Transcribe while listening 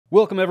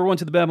Welcome, everyone,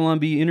 to the Babylon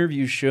Bee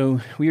interview show.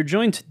 We are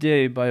joined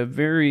today by a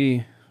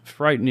very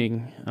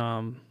frightening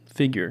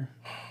figure.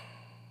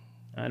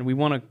 And we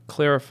want to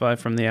clarify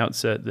from the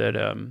outset that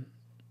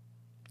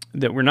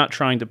that we're not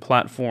trying to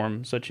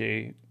platform such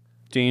a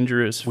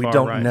dangerous We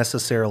don't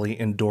necessarily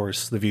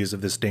endorse the views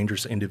of this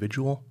dangerous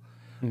individual,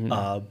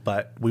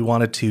 but we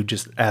wanted to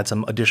just add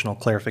some additional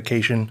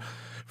clarification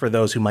for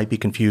those who might be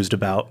confused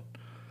about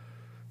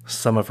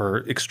some of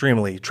her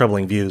extremely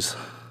troubling views.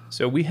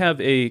 So we have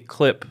a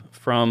clip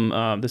from,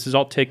 this is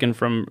all taken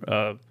from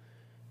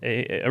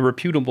a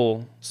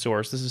reputable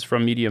source. This is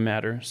from Media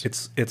Matters.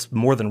 It's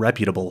more than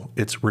reputable,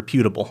 it's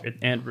reputable.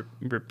 And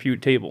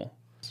reputable.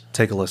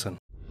 Take a listen.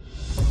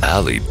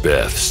 Allie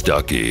Beth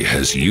Stuckey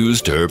has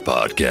used her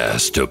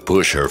podcast to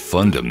push her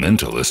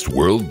fundamentalist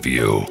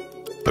worldview,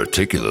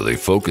 particularly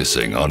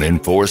focusing on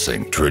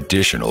enforcing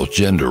traditional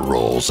gender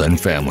roles and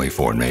family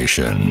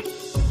formation.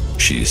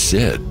 She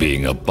said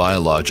being a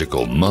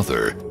biological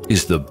mother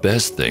is the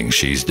best thing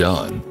she's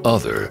done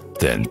other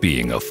than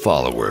being a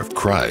follower of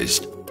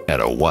Christ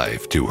and a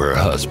wife to her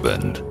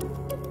husband.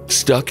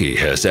 Stuckey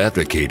has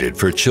advocated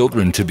for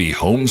children to be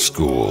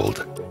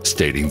homeschooled,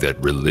 stating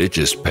that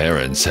religious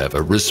parents have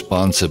a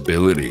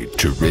responsibility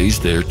to raise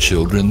their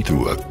children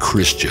through a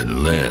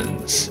Christian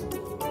lens.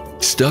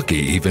 Stuckey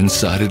even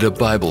cited a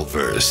Bible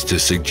verse to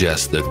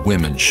suggest that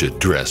women should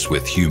dress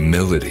with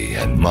humility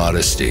and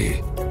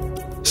modesty.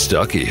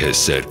 Stuckey has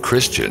said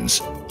Christians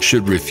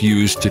should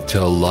refuse to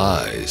tell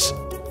lies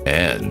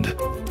and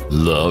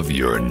love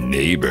your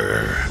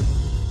neighbor.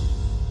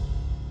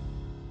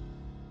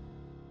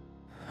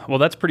 Well,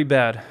 that's pretty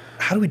bad.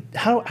 How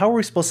are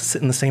we supposed to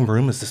sit in the same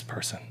room as this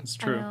person? It's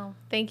true. I know.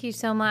 Thank you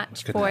so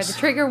much for the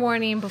trigger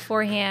warning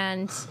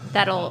beforehand.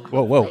 That'll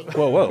Whoa.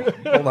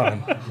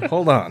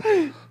 Hold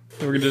on.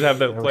 We're going to just have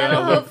that play.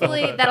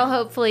 That'll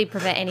hopefully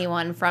prevent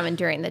anyone from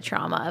enduring the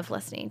trauma of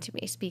listening to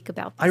me speak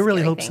about these I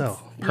really scary hope things. so.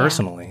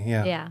 Personally,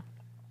 yeah. Yeah.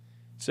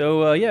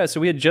 So,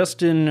 so we had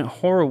Justin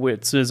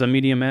Horowitz as a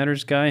Media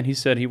Matters guy, and he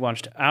said he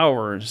watched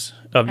hours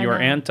of your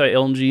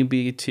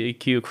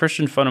anti-LGBTQ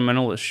Christian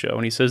fundamentalist show,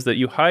 and he says that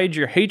you hide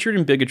your hatred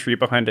and bigotry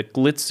behind a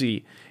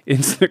glitzy,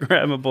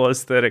 Instagrammable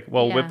aesthetic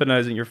while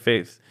weaponizing your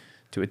faith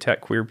to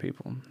attack queer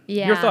people.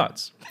 Yeah. Your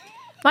thoughts?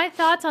 My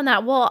thoughts on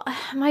that. Well,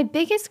 my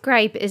biggest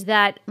gripe is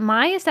that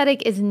my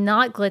aesthetic is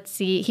not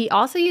glitzy. He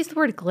also used the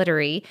word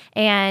glittery,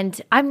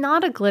 and I'm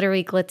not a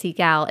glittery, glitzy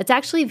gal. It's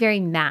actually very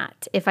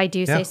matte, if I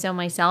do say so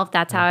myself.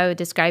 That's how I would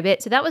describe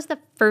it. So that was the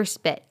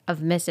first bit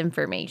of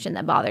misinformation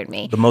that bothered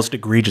me. The most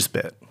egregious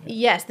bit.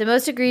 Yes, the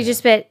most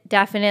egregious bit,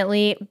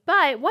 definitely.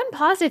 But one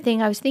positive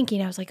thing I was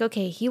like,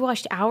 okay, he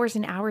watched hours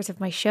and hours of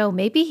my show.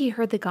 Maybe he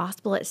heard the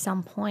gospel at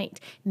some point.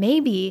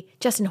 Maybe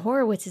Justin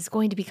Horowitz is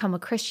going to become a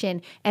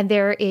Christian, and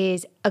there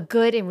is a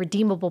good and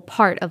redeemable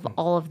part of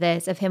all of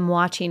this, of him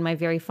watching my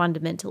very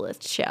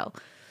fundamentalist show.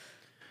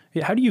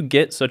 Yeah, how do you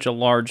get such a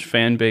large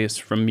fan base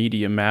from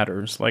Media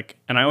Matters?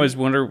 And I always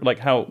wonder,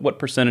 what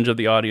percentage of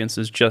the audience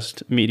is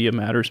just Media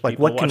Matters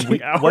people? What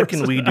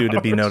can we do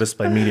to be noticed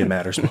by Media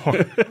Matters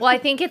more? Well, I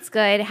think it's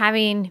good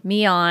having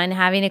me on,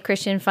 having a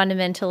Christian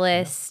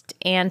fundamentalist,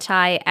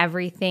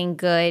 anti-everything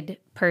good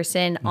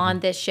person on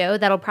this show.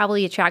 That'll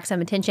probably attract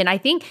some attention. I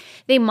think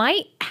they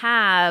might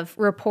have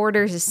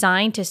reporters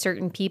assigned to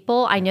certain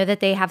people. I know that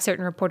they have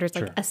certain reporters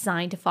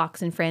assigned to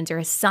Fox and Friends or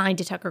assigned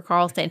to Tucker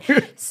Carlson.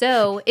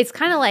 So it's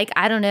kind of like,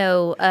 I don't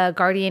know, a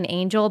guardian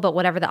angel, but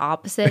whatever the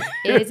opposite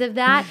is of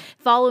that,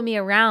 follow me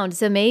around.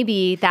 So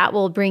maybe that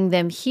will bring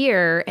them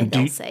here, and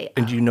they'll say,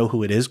 And do you know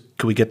who it is?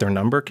 Could we get their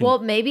number? Well,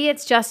 maybe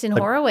it's Justin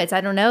Horowitz.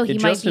 I don't know. He might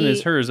Justin be.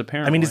 is hers,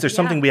 apparently. I mean, is there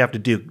something we have to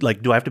do?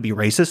 Do I have to be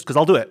racist? Because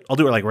I'll do it. I'll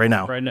do it right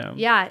now. Right now.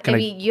 Yeah, I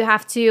mean, you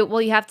have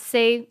to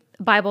say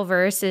Bible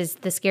verse, as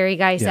the scary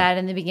guy said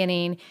in the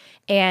beginning,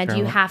 and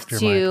you have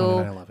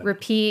to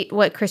repeat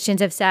what Christians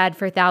have said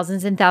for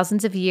thousands and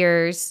thousands of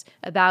years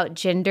about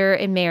gender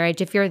and marriage.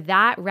 If you're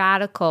that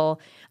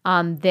radical,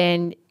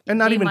 then and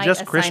not even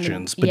just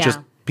Christians, but just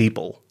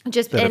people.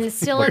 And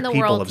still in the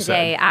world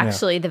today,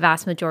 actually, the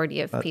vast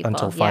majority of people.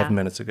 Until 5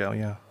 minutes ago,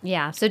 yeah.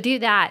 Yeah, so do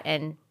that,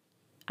 and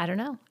I don't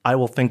know. I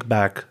will think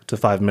back to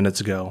 5 minutes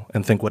ago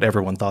and think what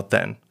everyone thought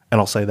then. And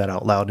I'll say that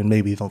out loud, and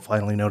maybe they'll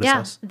finally notice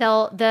us.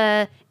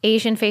 The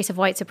Asian face of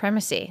white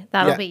supremacy.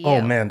 That'll be you.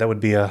 Oh man, that would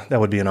be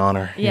an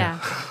honor. Yeah.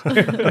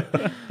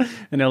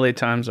 An LA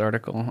Times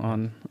article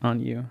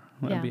on you.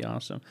 That'd be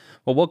awesome.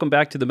 Well, welcome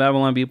back to the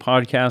Babylon Bee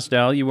podcast,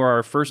 Al. You were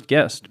our first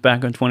guest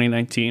back in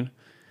 2019.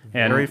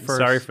 And Very first.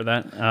 Sorry for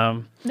that.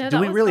 Do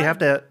we really have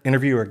to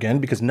interview her again?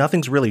 Because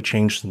nothing's really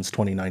changed since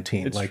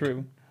 2019. It's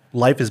true.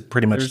 Life is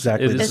pretty much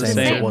exactly the same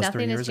as it was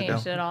 3 Nothing years has ago.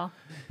 changed at all.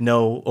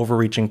 No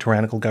overreaching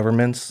tyrannical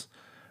governments.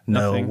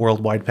 No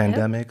worldwide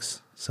pandemics.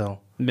 So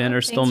men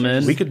are still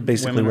men. We could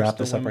basically wrap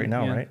this up right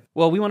now, right?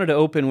 Well, we wanted to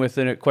open with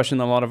a question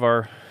that a lot of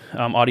our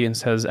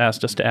audience has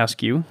asked us to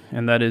ask you,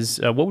 and that is,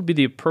 what would be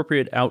the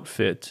appropriate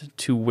outfit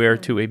to wear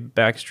to a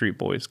Backstreet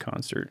Boys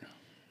concert?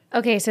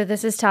 Okay, so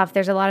this is tough.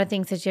 There's a lot of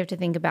things that you have to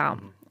think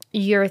about.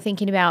 You're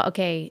thinking about,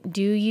 okay,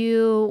 do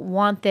you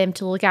want them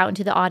to look out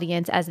into the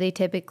audience as they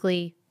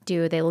typically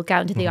do. They look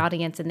out into the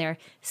audience and they're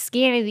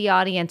scanning the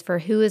audience for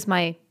who is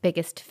my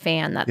biggest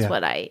fan. That's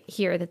what I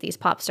hear that these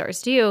pop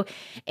stars do.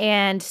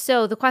 And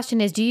so the question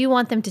is, do you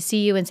want them to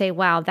see you and say,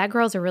 wow, that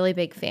girl's a really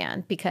big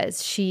fan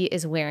because she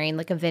is wearing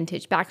like a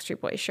vintage Backstreet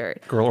Boys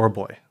shirt? Girl or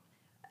boy?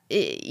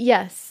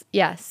 Yes.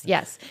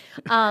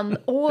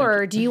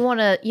 Or do you want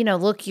to,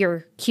 look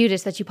your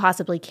cutest that you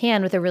possibly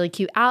can with a really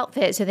cute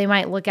outfit? So they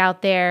might look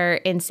out there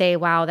and say,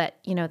 wow,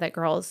 that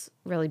girl's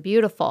really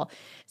beautiful.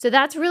 So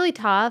that's really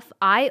tough.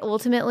 I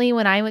ultimately,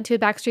 when I went to a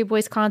Backstreet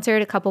Boys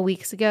concert a couple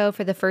weeks ago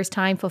for the first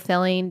time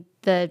fulfilling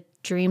the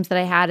dreams that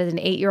I had as an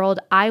 8-year-old,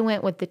 I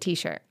went with the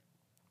t-shirt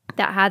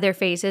that had their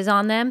faces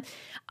on them.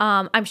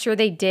 I'm sure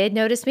they did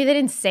notice me. They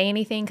didn't say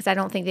anything because I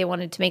don't think they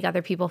wanted to make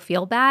other people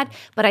feel bad.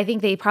 But I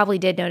think they probably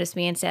did notice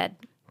me and said,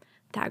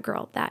 that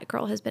girl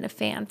has been a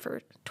fan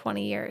for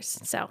 20 years.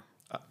 So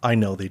I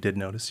know they did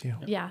notice you.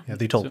 Yeah. Yeah,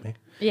 they told me.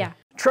 Yeah.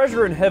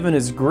 Treasure in heaven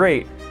is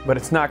great, but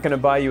it's not going to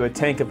buy you a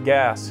tank of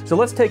gas. So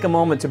let's take a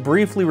moment to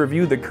briefly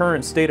review the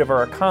current state of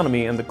our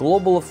economy and the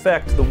global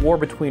effect the war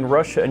between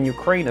Russia and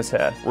Ukraine has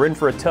had. We're in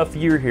for a tough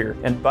year here,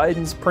 and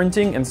Biden's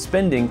printing and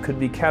spending could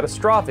be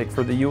catastrophic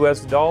for the US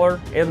dollar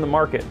and the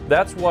market.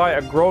 That's why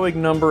a growing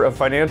number of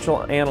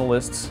financial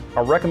analysts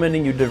are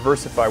recommending you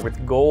diversify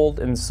with gold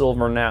and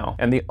silver now.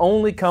 And the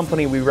only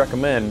company we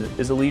recommend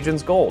is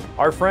Allegiance Gold.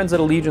 Our friends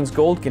at Allegiance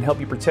Gold can help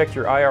you protect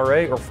your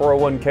IRA or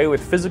 401k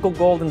with physical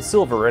gold and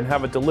silver and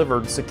have it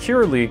delivered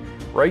securely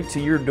right to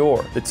your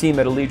door. The team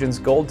at Allegiance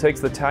Gold takes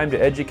the time to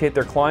educate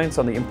their clients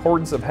on the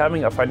importance of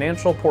having a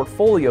financial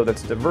portfolio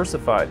that's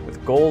diversified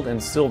with gold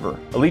and silver.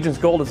 Allegiance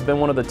Gold has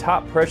been one of the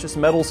top precious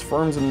metals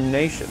firms in the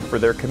nation for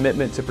their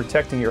commitment to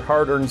protecting your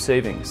hard-earned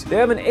savings. They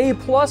have an A+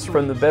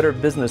 from the Better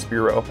Business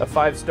Bureau, a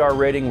 5-star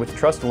rating with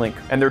TrustLink,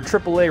 and they're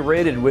AAA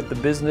rated with the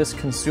Business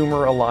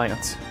Consumer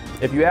Alliance.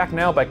 If you act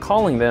now by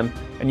calling them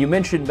and you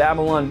mention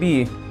Babylon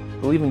Bee,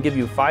 we'll even give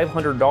you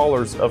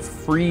 $500 of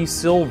free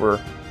silver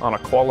on a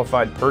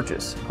qualified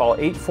purchase. Call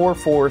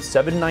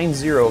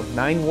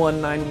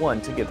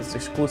 844-790-9191 to get this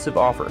exclusive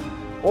offer.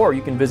 Or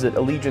you can visit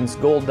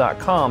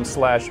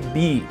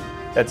allegiancegold.com/B.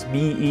 That's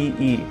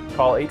B-E-E.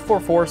 Call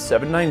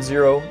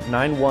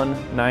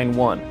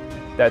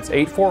 844-790-9191. That's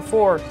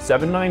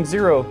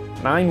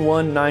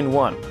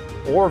 844-790-9191.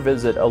 Or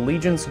visit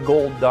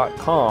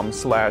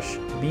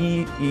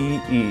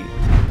allegiancegold.com/BEE.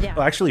 Yeah.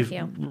 Well, actually,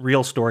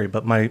 real story,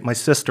 but my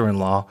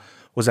sister-in-law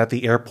was at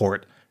the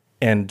airport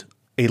and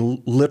a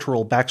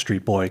literal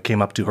Backstreet Boy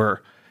came up to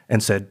her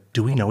and said,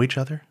 "Do we know each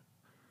other?"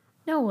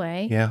 No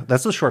way. Yeah,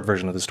 that's the short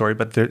version of the story,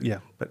 but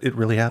but it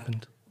really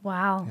happened.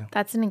 Wow. Yeah.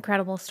 That's an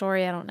incredible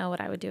story. I don't know what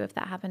I would do if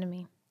that happened to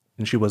me.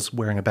 And she was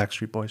wearing a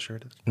Backstreet Boys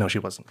shirt. No, she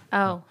wasn't.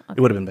 Oh. Okay.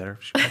 It would have been better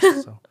if she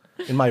was. So.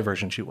 In my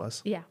version, she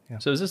was. Yeah.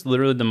 So is this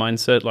literally the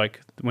mindset,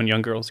 like when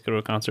young girls go to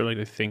a concert, like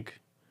they think,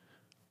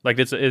 like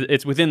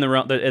it's within the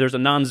realm that there's a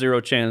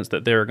non-zero chance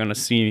that they're going to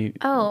see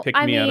pick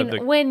me out of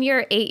the... when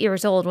you're 8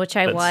 years old, which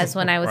I was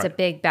when I was a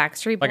big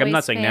Backstreet Boys Like I'm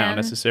not saying fan. now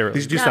necessarily.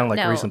 These do sound like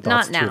recent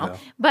thoughts not now. too, though.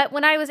 But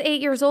when I was 8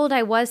 years old,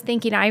 I was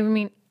thinking,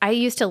 I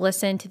used to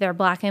listen to their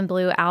Black and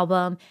Blue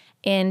album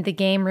in the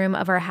game room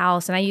of our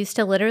house, and I used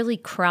to literally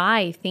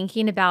cry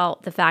thinking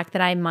about the fact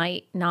that I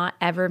might not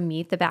ever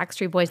meet the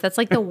Backstreet Boys. That's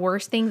like the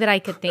worst thing that I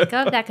could think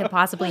of that could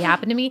possibly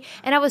happen to me.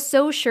 And I was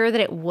so sure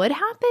that it would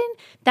happen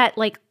that,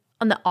 like,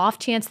 on the off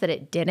chance that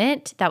it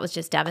didn't, that was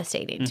just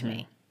devastating to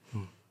me.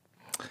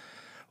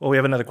 Well, we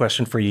have another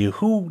question for you.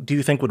 Who do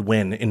you think would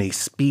win in a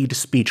speed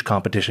speech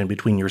competition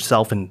between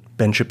yourself and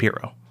Ben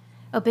Shapiro?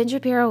 Oh, Ben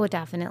Shapiro would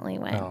definitely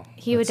win. Oh,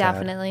 he would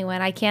definitely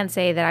win. I can't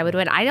say that I would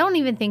win. I don't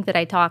even think that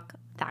I talk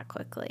that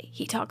quickly.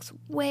 He talks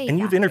way And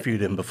you've faster.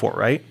 interviewed him before,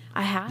 right?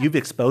 I have. You've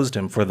exposed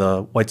him for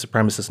the white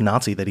supremacist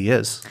Nazi that he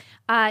is.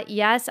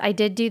 Yes, I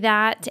did do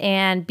that.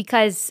 And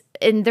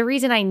the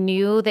reason I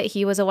knew that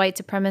he was a white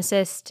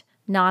supremacist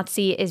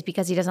Nazi is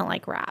because he doesn't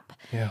like rap.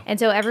 Yeah. And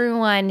so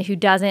everyone who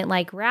doesn't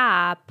like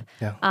rap,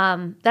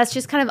 that's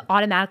just kind of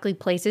automatically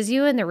places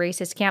you in the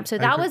racist camp. So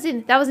that was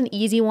an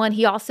easy one.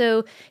 He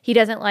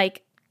doesn't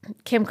like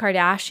Kim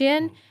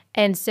Kardashian.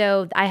 And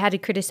so I had to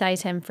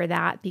criticize him for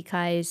that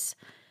because,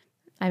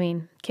 I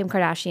mean, Kim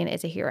Kardashian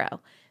is a hero.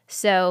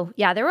 So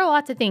yeah, there were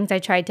lots of things I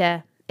tried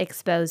to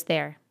expose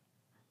there.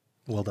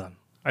 Well done.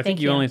 I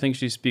think you only think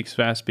she speaks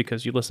fast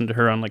because you listen to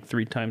her on like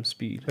 3 times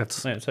speed.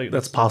 That's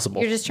that's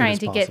possible. You're just trying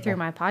to get through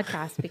my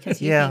podcast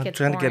because you think it's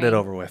trying boring. to get it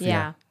over with.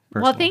 Yeah.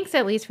 Well, thanks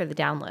at least for the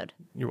download.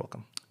 You're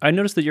welcome. I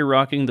noticed that you're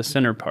rocking the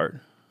center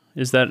part.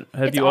 Is that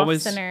It's you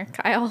always off center,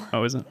 Kyle?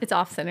 Oh, is it? It's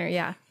off center,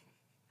 yeah.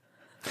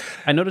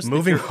 I noticed.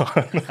 Moving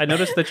on. I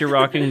noticed that you're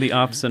rocking the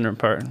off center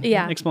part.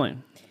 Yeah.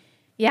 Explain.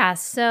 Yeah,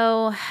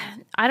 so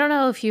I don't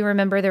know if you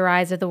remember the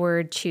rise of the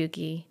word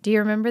chuggy. Do you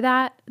remember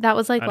that? That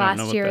was like I don't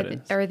know last what year that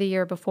is. or the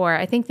year before.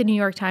 I think the New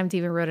York Times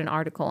even wrote an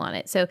article on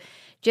it. So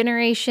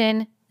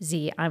Generation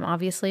Z, I'm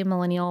obviously a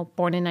millennial,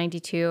 born in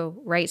 92,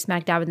 right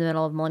smack dab in the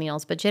middle of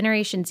millennials. But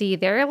Generation Z,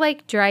 they're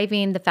like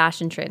driving the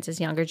fashion trends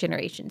as younger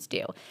generations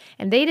do.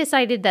 And they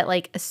decided that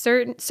like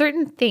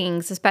certain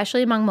things,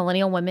 especially among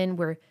millennial women,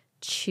 were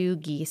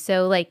chuggy.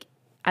 So like,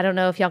 I don't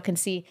know if y'all can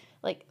see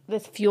like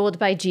this fueled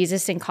by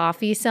Jesus and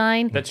coffee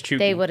sign, That's chuggy.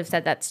 they would have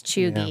said that's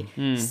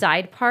chuggy.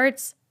 Side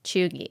parts,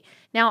 chuggy.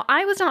 Now,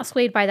 I was not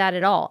swayed by that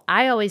at all.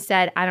 I always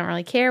said, I don't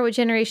really care what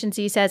Generation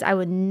Z says. I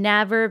would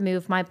never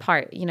move my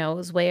part. You know, it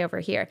was way over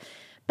here.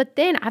 But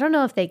then I don't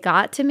know if they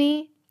got to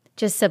me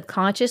just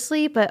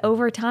subconsciously, but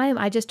over time,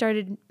 I just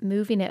started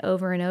moving it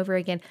over and over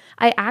again.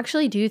 I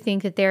actually do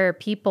think that there are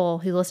people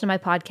who listen to my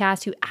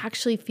podcast who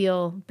actually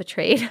feel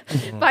betrayed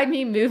by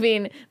me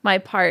moving my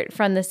part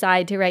from the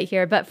side to right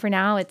here. But for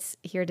now, it's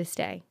here to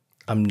stay.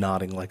 I'm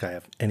nodding like I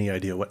have any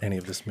idea what any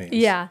of this means.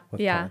 Yeah,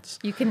 with yeah. parts.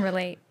 You can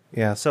relate.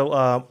 Yeah.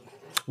 So,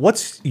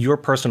 what's your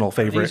personal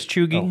favorite? these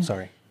chuggy? Oh,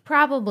 sorry.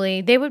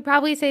 Probably. They would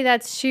probably say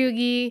that's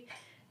chuggy.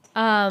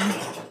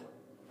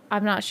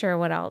 I'm not sure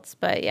what else,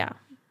 but yeah.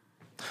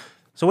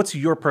 So, what's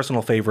your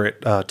personal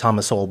favorite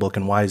Thomas Sowell book,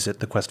 and why is it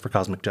The Quest for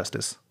Cosmic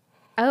Justice?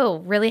 Oh,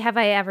 really? Have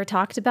I ever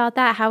talked about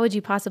that? How would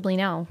you possibly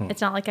know? It's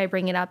not like I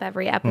bring it up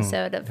every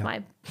episode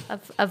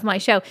of my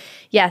show.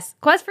 Yes,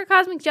 Quest for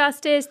Cosmic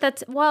Justice.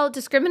 That's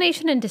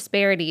discrimination and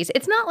disparities.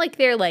 It's not like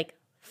they're like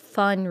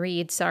fun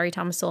reads. Sorry,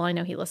 Thomas Sowell. I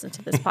know he listens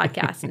to this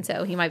podcast, and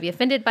so he might be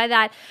offended by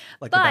that.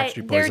 Like the but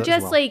Backstreet Boys they're as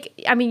just well. like,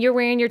 I mean, you're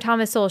wearing your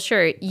Thomas Sowell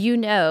shirt. You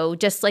know,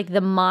 just like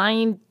the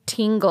mind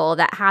tingle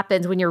that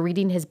happens when you're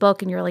reading his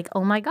book, and you're like,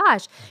 oh my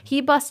gosh,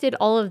 he busted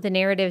all of the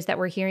narratives that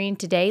we're hearing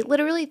today,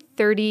 literally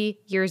 30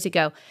 years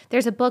ago.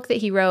 There's a book that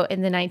he wrote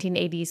in the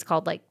 1980s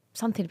called like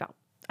something about,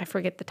 I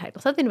forget the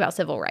title, something about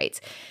civil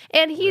rights.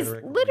 And he's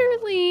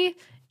literally,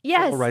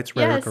 yes. Civil rights,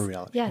 rhetoric, or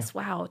reality. Yes,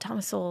 wow,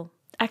 Thomas Sowell,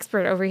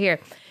 expert over here.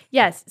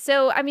 Yes,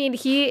 so I mean,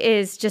 he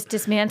is just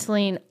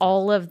dismantling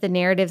all of the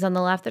narratives on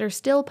the left that are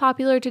still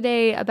popular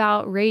today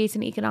about race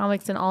and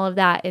economics and all of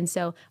that. And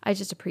so I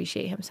just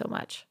appreciate him so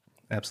much.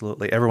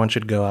 Absolutely. Everyone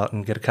should go out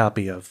and get a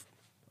copy of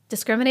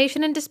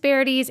Discrimination and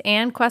Disparities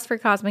and Quest for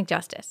Cosmic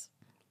Justice.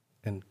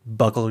 and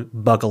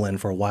buckle in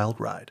for a wild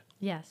ride.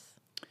 Yes.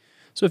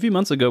 So a few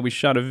months ago, we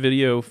shot a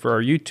video for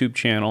our YouTube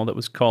channel that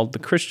was called the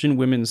Christian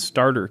Women's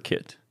Starter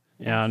Kit.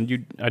 And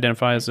you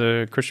identify as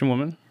a Christian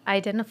woman? I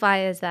identify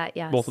as that,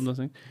 yes. Both of those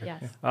things?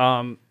 Yes.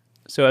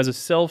 So as a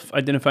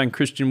self-identifying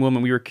Christian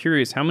woman, we were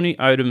curious how many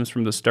items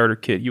from the starter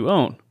kit you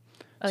own.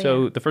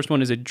 So the first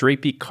one is a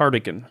drapey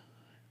cardigan.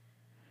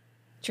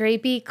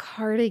 Drapey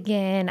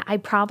cardigan. I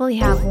probably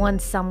have one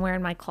somewhere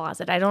in my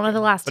closet. I don't know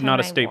the last But time not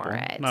a I staple. wore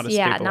it. Not a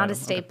yeah, staple not item. a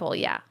staple,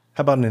 yeah.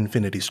 How about an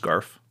infinity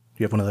scarf?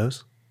 Do you have one of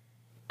those?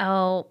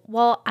 Oh,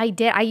 well, I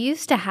did. I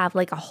used to have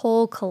like a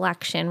whole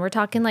collection. We're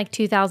talking like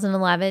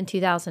 2011,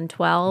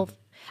 2012.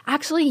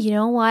 Actually, you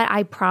know what?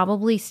 I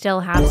probably still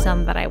have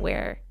some that I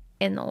wear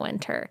in the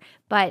winter.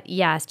 But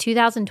yes,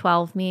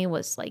 2012 me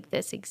was like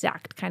this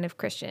exact kind of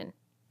Christian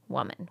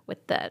woman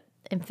with the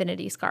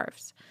infinity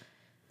scarves.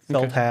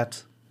 Felt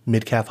hat,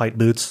 mid-calf height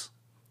boots.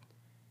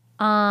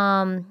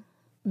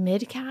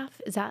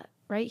 Mid-calf? Is that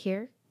right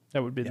here?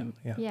 That would be the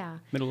Yeah.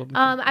 middle of the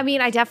I mean,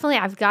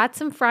 I've got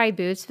some fry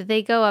boots, but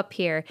they go up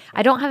here.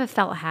 I don't have a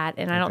felt hat,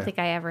 and I don't think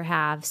I ever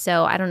have.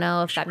 So I don't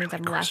know if that means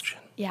I'm less. Christian.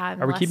 Yeah,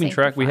 I'm Are we less keeping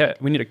track? sanctified.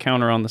 We need a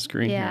counter on the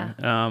screen Yeah.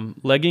 here.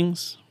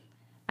 Leggings.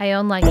 I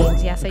own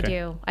leggings. Yes, I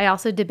do. I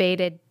also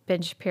debated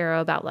Ben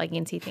Shapiro about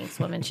leggings. He thinks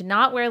women should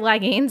not wear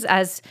leggings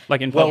as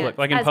Like in public,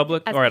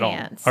 as or at all?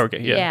 pants. Okay,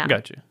 yeah,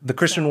 got you. The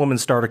Christian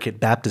Woman's Starter Kit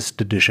Baptist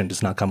Edition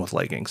does not come with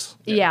leggings.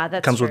 Yeah,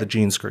 that's It comes true. with a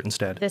jean skirt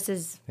instead. This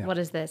is what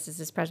is this? Is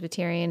this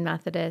Presbyterian,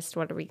 Methodist?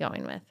 What are we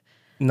going with?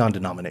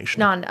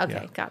 Non-denominational.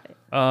 Okay, got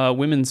it.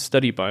 Women's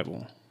study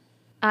Bible.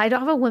 I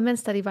don't have a women's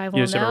study Bible.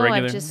 You just have a No,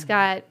 regular- I've just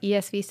got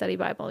ESV study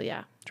Bible.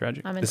 Yeah,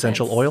 Tragic. I'm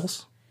Essential intense.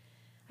 oils?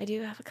 I do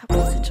have a couple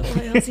essential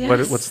oils.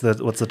 Yes. What's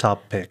the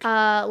top pick?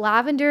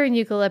 Lavender and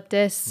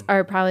eucalyptus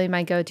are probably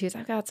my go-tos.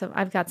 I've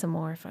got some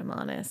more if I'm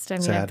honest. I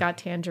mean, Sad. I've got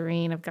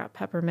tangerine, I've got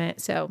peppermint.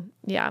 So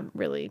yeah, I'm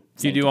really.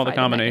 Do you do all the sanctified in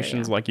that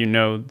combinations area. like you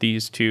know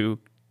these two?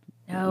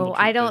 No, keep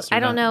I don't. this or I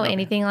don't that? know Okay.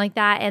 anything like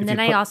that. And then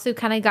I also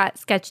kind of got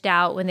sketched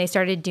out when they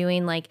started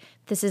doing like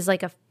this is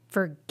like a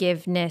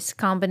forgiveness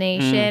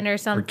combination or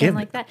something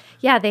like that.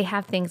 Yeah, they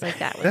have things like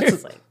that. Which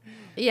is like,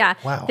 yeah,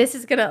 Wow. this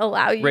is gonna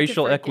allow you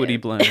Racial to equity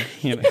forgive. blend.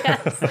 You know.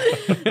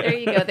 There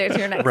you go. There's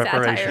your next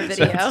satire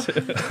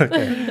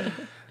video.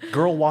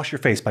 Girl Wash Your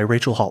Face by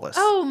Rachel Hollis.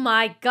 Oh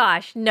my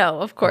gosh! No,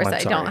 of course I'm I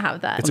sorry. don't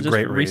have that. It's a Just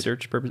great for read.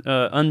 research purpose.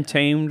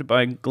 Untamed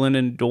by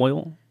Glennon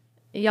Doyle.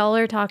 Y'all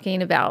are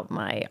talking about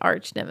my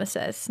arch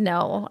nemesis.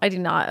 No, I do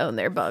not own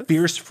their books.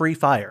 Fierce Free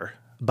Fire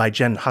by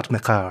Jen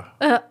Hatmakar.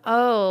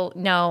 Oh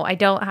no, I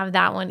don't have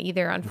that one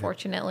either.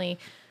 Unfortunately.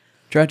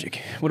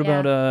 Tragic. What Yeah.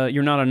 about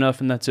You're Not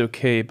Enough and That's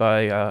Okay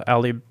by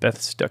Allie Beth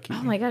Stuckey?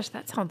 Oh my gosh,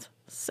 that sounds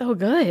so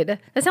good.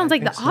 That sounds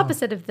like the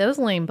opposite of those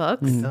lame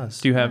books. It does.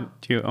 Do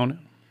you own it?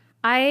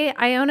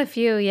 I own a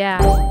few.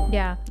 Yeah,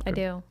 yeah, I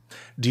do.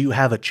 Do you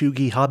have a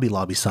Chugi Hobby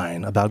Lobby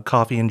sign about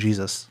coffee and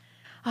Jesus?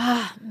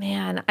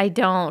 Man, I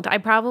don't. I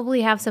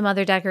probably have some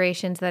other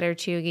decorations that are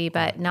chuggy,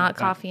 but not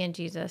coffee and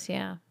Jesus.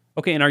 Yeah.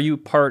 Okay, and are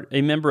you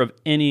a member of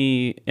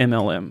any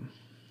MLM?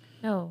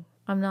 No,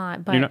 I'm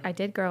not. But not- I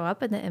did grow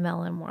up in the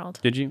MLM world.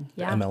 Did you?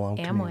 Yeah. MLM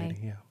Amway.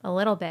 community, yeah. A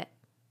little bit.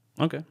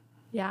 Okay.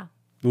 Yeah.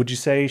 Would you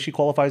say she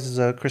qualifies as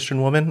a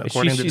Christian woman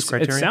according to this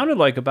criteria? It sounded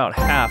like about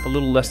half, a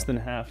little less than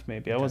half,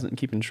 maybe. I wasn't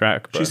keeping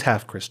track. But she's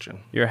half Christian.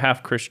 You're a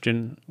half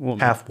Christian woman.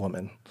 Half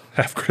woman.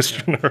 Half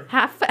Christian. Or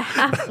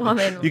Half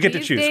woman. You get to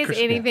These choose. days,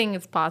 anything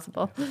is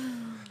possible.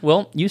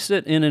 Well, you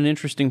sit in an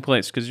interesting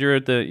place because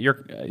you're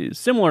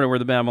similar to where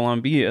the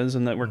Babylon Bee is,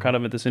 in that we're kind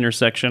of at this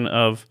intersection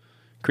of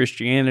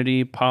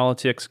Christianity,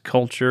 politics,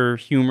 culture,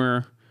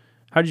 humor.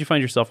 How did you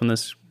find yourself in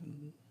this,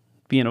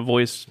 being a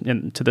voice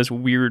into this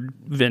weird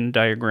Venn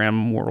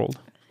diagram world?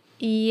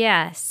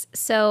 Yes.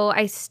 So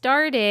I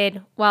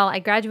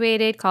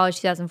graduated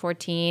college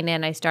 2014,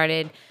 and I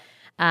started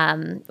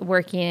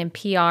working in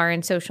PR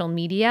and social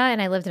media,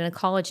 and I lived in a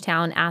college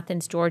town,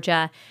 Athens,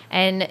 Georgia.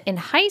 And in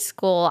high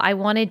school, I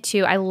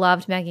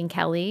loved Megyn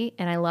Kelly,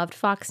 and I loved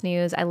Fox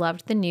News. I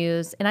loved the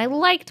news, and I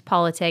liked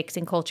politics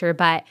and culture,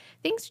 but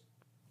things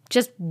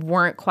just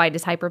weren't quite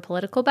as hyper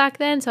political back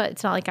then. So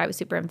it's not like I was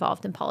super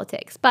involved in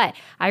politics. But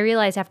I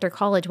realized after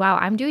college, wow,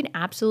 I'm doing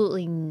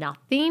absolutely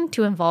nothing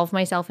to involve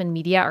myself in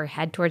media or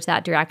head towards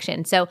that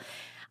direction. So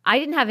I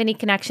didn't have any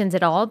connections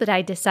at all, but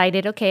I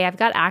decided, okay, I've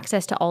got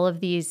access to all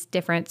of these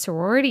different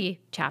sorority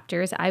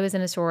chapters. I was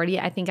in a sorority.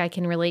 I think I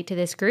can relate to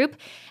this group.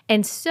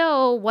 And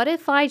so what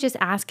if I just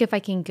ask if I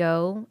can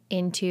go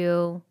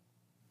into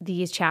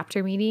these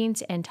chapter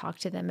meetings and talk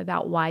to them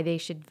about why they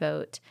should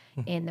vote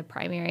in the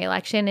primary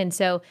election? And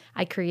so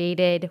I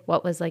created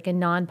what was like a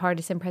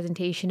nonpartisan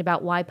presentation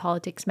about why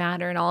politics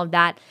matter and all of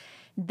that.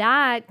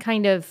 That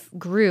kind of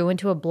grew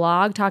into a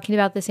blog talking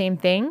about the same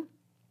thing.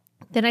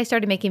 Then I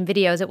started making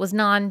videos. It was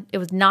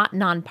not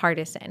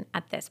nonpartisan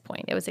at this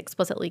point. It was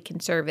explicitly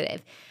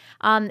conservative.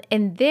 And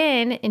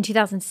then in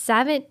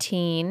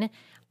 2017,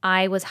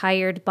 I was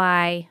hired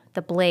by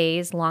The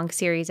Blaze, long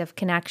series of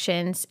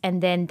connections.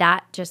 And then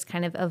that just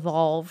kind of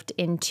evolved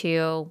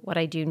into what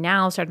I do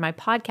now, started my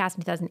podcast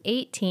in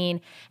 2018.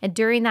 And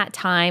during that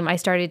time, I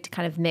started to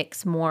kind of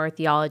mix more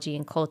theology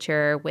and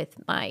culture with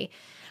my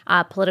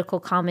political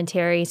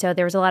commentary. So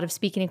there was a lot of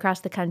speaking across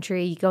the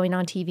country, going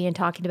on TV and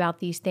talking about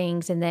these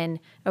things. And then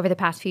over the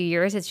past few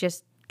years, it's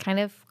just kind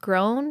of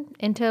grown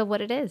into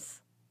what it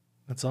is.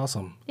 That's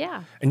awesome.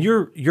 Yeah. And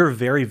you're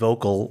very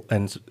vocal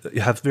and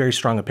have very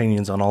strong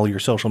opinions on all your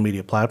social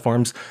media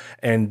platforms.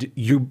 And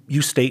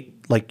you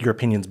state like your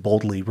opinions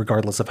boldly,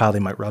 regardless of how they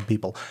might rub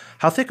people.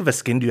 How thick of a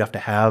skin do you have to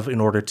have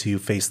in order to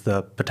face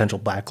the potential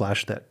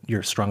backlash that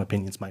your strong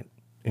opinions might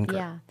incur?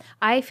 Yeah.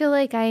 I feel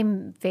like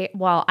I'm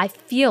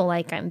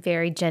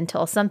very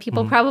gentle. Some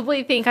people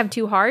probably think I'm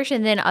too harsh,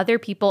 and then other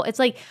people, it's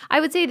like, I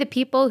would say the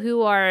people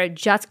who are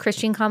just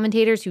Christian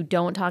commentators who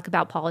don't talk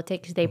about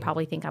politics, they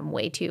probably think I'm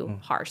way too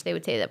harsh. They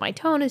would say that my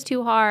tone is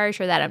too harsh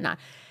or that I'm not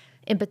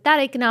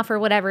empathetic enough or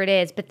whatever it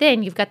is. But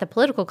then you've got the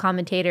political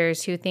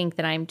commentators who think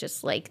that I'm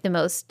just like the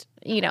most,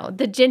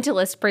 the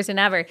gentlest person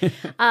ever.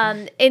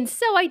 And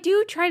so I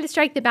do try to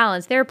strike the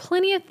balance. There are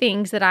plenty of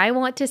things that I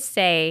want to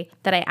say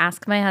that I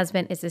ask my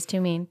husband, is this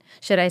too mean?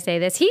 Should I say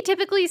this? He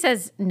typically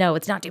says, no,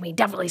 it's not too mean.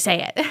 Definitely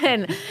say it.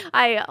 And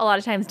I a lot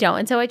of times don't.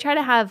 And so I try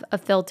to have a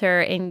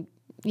filter and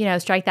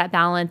strike that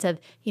balance of,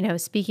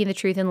 speaking the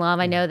truth in love.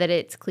 I know that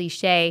it's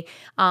cliche.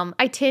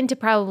 I tend to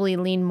probably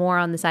lean more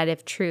on the side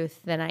of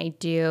truth than I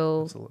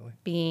do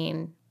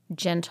being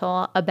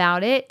gentle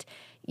about it.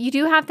 You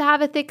do have to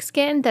have a thick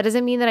skin. That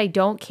doesn't mean that I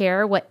don't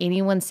care what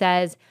anyone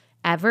says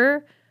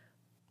ever,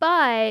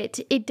 but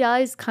it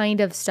does kind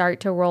of start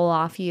to roll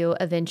off you.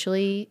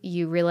 Eventually,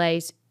 you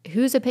realize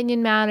whose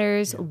opinion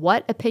matters,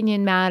 what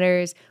opinion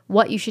matters,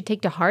 what you should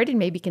take to heart and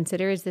maybe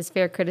consider is this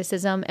fair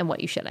criticism and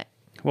what you shouldn't.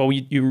 Well,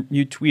 you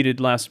tweeted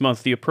last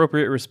month, the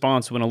appropriate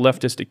response when a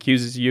leftist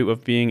accuses you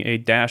of being a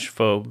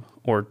dash-phobe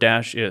or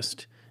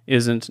dash-ist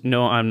isn't,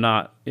 no, I'm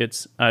not.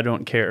 It's, I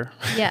don't care.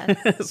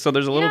 Yes. So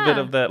there's a little bit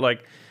of that,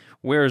 like,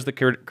 where is the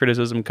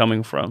criticism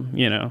coming from,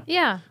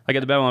 Yeah. Like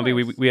at the Babylon Bee,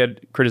 we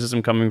had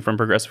criticism coming from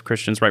progressive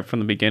Christians right from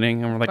the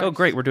beginning, and we're like, oh,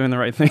 great, we're doing the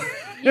right thing.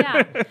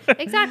 Yeah,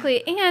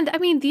 exactly. And I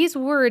mean, these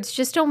words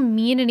just don't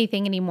mean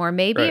anything anymore.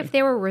 Maybe if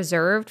they were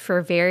reserved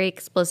for very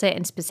explicit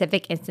and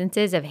specific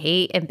instances of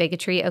hate and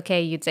bigotry,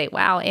 okay, you'd say,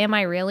 wow, am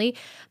I really?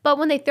 But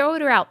when they throw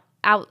it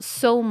out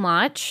so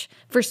much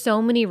for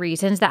so many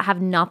reasons that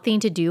have nothing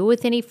to do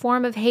with any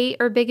form of hate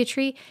or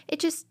bigotry,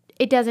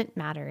 it doesn't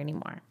matter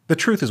anymore. The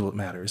truth is what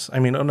matters. I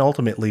mean, and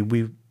ultimately,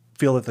 we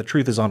feel that the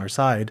truth is on our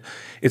side.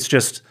 It's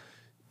just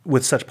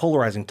with such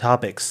polarizing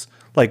topics,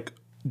 like,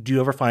 do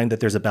you ever find that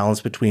there's a balance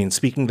between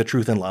speaking the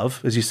truth in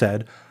love, as you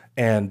said,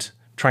 and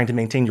trying to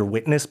maintain your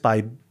witness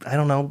by, I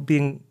don't know,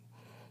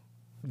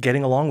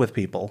 getting along with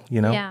people,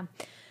 Yeah.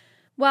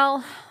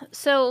 Well,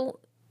 so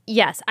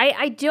yes,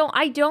 I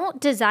don't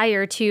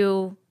desire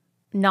to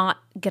not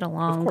get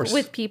along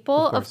with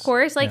people, of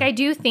course. Like, I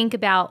do think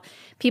about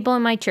people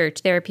in my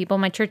church. There are people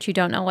in my church who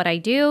don't know what I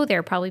do. There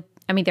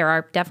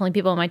are definitely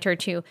people in my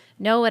church who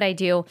know what I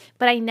do,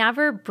 but I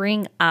never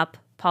bring up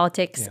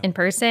politics in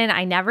person.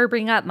 I never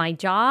bring up my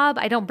job.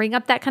 I don't bring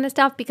up that kind of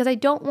stuff because I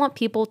don't want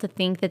people to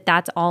think that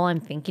that's all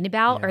I'm thinking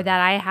about or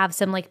that I have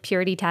some like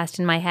purity test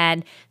in my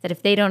head that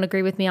if they don't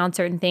agree with me on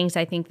certain things,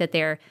 I think that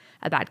they're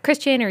a bad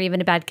Christian or even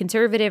a bad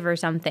conservative or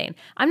something.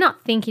 I'm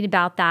not thinking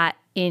about that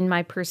in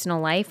my personal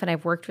life, and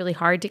I've worked really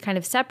hard to kind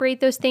of separate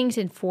those things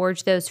and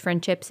forge those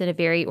friendships in a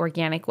very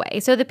organic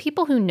way. So the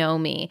people who know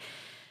me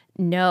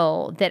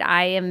know that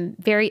I am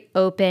very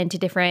open to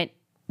different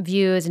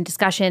views and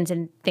discussions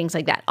and things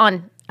like that.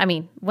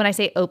 When I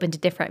say open to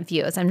different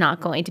views, I'm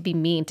not going to be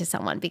mean to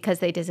someone because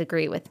they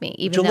disagree with me,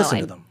 even though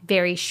I'm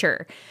very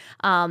sure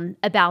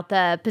about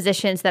the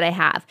positions that I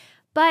have.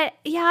 But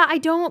yeah, I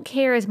don't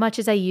care as much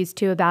as I used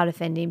to about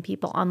offending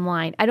people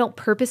online. I don't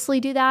purposely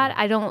do that.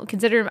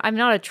 I'm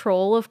not a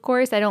troll, of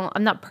course.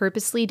 I'm not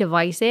purposely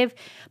divisive.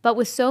 But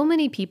with so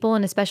many people,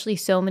 and especially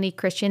so many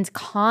Christians,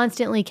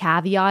 constantly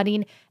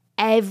caveating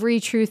every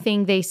true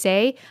thing they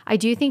say, I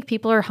do think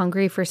people are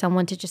hungry for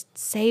someone to just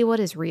say what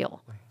is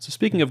real. So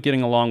speaking of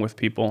getting along with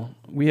people,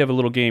 we have a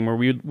little game where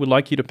we would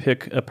like you to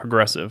pick a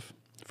progressive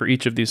for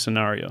each of these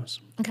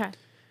scenarios. Okay.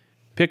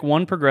 Pick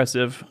one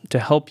progressive to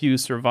help you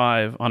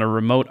survive on a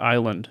remote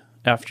island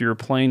after your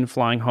plane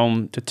flying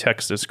home to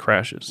Texas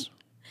crashes.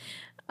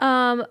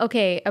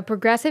 Okay, a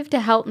progressive to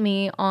help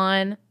me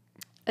on...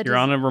 You're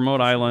on a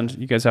remote island.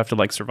 You guys have to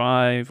like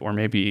survive or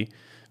maybe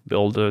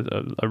build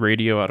a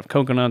radio out of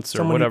coconuts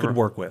or whatever. Someone you could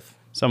work with.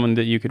 Someone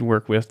that you could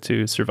work with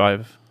to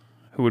survive.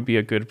 Who would be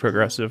a good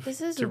progressive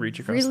to reach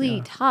across? This is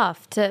really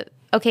tough to...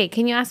 Okay,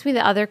 can you ask me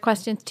the other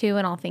questions too,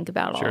 and I'll think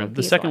about all of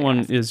these. The second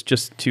one is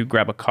just to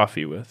grab a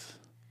coffee with.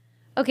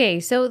 Okay,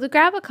 so the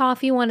grab a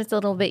coffee one is a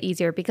little bit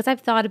easier because I've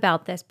thought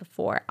about this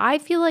before. I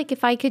feel like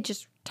if I could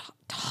just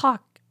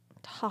talk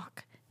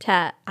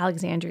to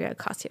Alexandria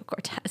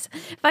Ocasio-Cortez,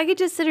 if I could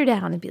just sit her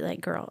down and be like,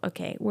 girl,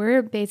 okay,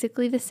 we're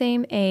basically the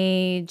same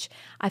age.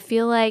 I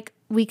feel like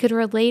we could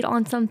relate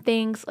on some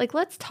things. Like,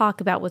 let's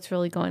talk about what's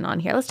really going on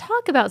here. Let's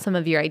talk about some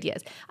of your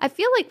ideas. I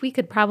feel like we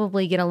could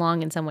probably get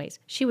along in some ways.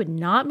 She would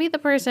not be the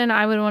person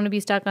I would want to be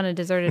stuck on a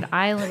deserted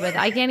island with.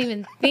 I can't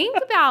even think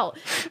about.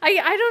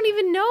 I don't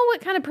even know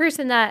what kind of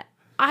person that.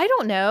 I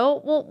don't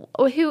know.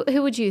 Well,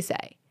 who would you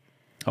say?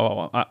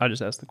 Oh, I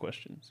just asked the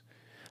questions.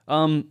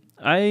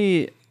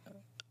 I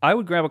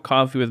would grab a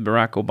coffee with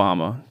Barack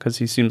Obama because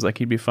he seems like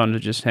he'd be fun to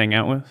just hang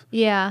out with.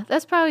 Yeah,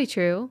 that's probably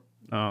true.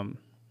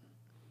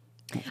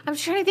 I'm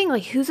trying to think,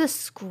 like, who's a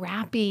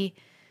scrappy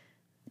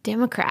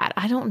Democrat?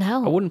 I don't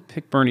know. I wouldn't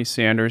pick Bernie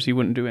Sanders. He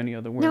wouldn't do any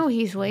other work. No,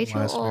 he's way too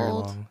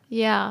old.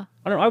 Yeah.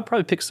 I don't know. I would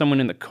probably pick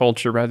someone in the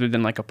culture rather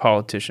than like a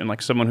politician,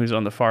 like someone who's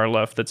on the far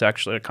left that's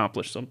actually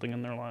accomplished something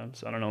in their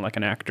lives. I don't know, like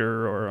an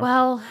actor or...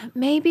 Well,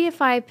 maybe if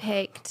I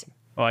picked...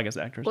 Well, I guess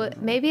actors. Well,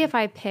 maybe if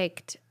I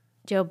picked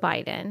Joe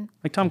Biden.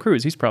 Like Tom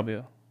Cruise. He's probably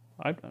a...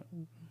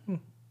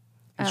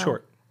 He's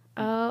short.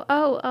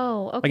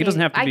 Okay. Like it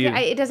doesn't have to be.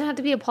 It doesn't have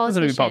to be a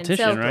politician. It doesn't have to be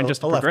a politician, so, right?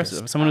 Just a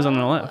progressive. Someone who's on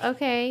the left.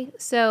 Okay,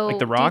 so like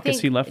The Rock,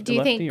 is he lefty? Do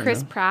you think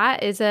Chris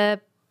Pratt is a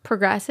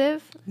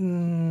progressive?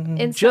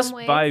 In just some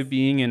ways? by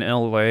being in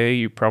LA,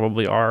 you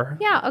probably are.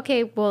 Yeah.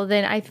 Okay. Well,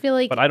 then I feel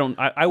like. But I don't.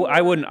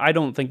 I wouldn't. I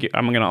don't think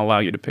I'm going to allow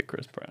you to pick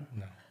Chris Pratt.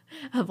 No.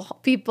 Of all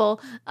people,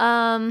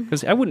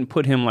 because I wouldn't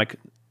put him like.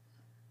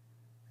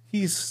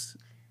 He's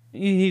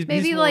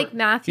maybe more, like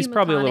Matthew. He's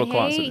probably a little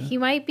closeted. He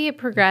might be a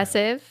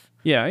progressive.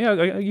 Yeah.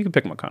 You can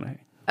pick McConaughey.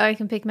 Oh, I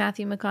can pick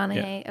Matthew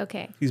McConaughey. Yeah.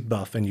 Okay. He's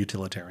buff and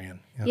utilitarian.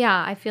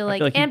 Yeah, I feel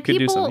like and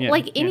people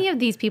any of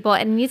these people,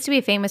 and it needs to be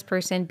a famous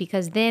person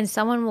because then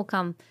someone will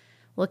come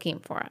looking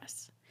for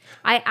us.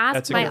 I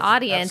asked my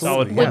audience,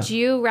 would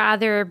you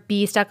rather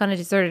be stuck on a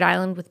deserted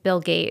island with Bill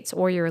Gates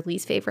or your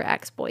least favorite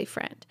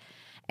ex-boyfriend?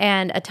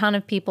 And a ton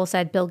of people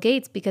said Bill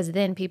Gates because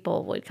then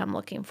people would come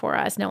looking for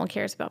us. No one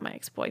cares about my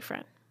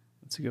ex-boyfriend.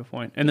 That's a good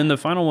point. And then the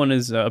final one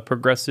is a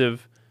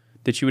progressive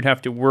that you would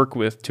have to work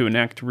with to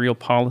enact real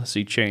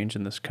policy change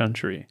in this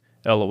country.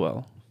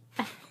 LOL.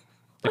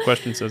 The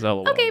question says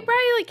LOL. Okay,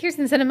 probably like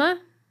Kirsten Sinema.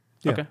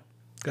 Yeah. Okay.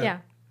 Yeah.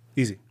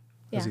 Easy.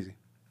 Yeah. That's easy.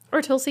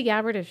 Or Tulsi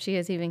Gabbard if she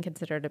is even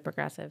considered a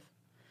progressive.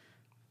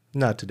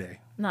 Not today.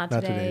 Not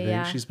today,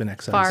 yeah. She's been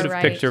excised. Far Could have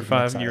right. picked her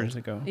 5 years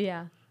ago.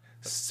 Yeah.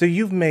 So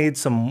you've made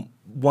some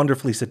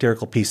wonderfully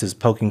satirical pieces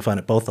poking fun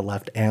at both the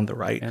left and the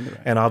right.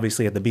 And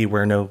obviously at the B,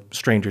 we're no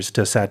strangers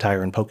to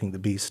satire and poking the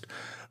beast.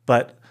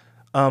 But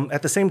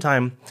at the same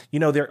time, you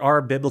know, there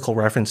are biblical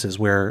references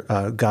where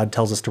God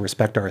tells us to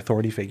respect our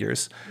authority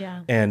figures.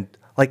 Yeah. And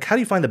like, how do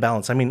you find the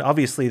balance? I mean,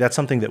 obviously that's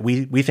something that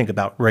we think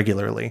about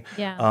regularly.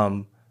 Yeah.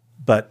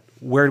 But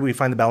where do we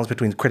find the balance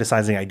between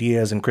criticizing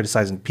ideas and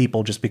criticizing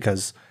people just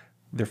because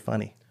they're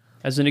funny?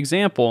 As an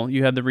example,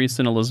 you had the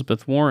recent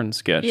Elizabeth Warren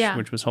sketch,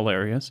 which was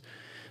hilarious.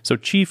 So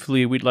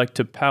chiefly, we'd like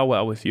to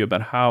powwow with you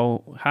about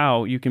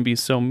how you can be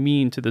so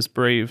mean to this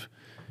brave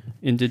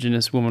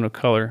indigenous woman of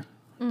color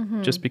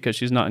just because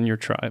she's not in your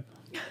tribe.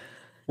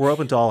 We're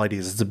open to all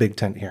ideas. It's a big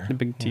tent here. A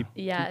big teep.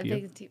 Yeah,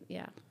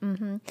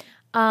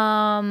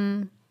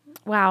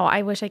 wow,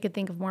 I wish I could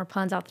think of more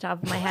puns off the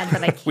top of my head,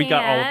 but I can't. We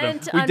got all of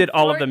them. We did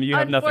all of them. You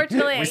have nothing.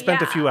 We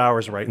spent a few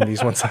hours writing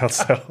these ones out.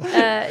 So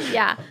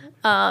yeah.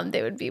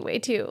 They would be way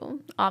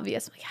too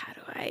obvious. Like,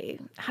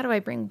 how do I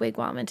bring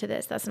wigwam into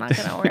this? That's not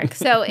going to work.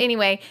 So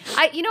anyway,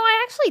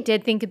 I actually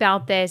did think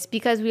about this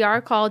because we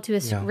are called to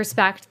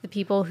respect the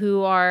people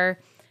who are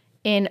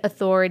in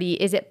authority.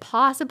 Is it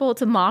possible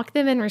to mock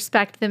them and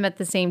respect them at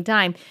the same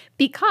time?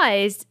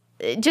 Because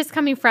just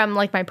coming from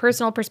like my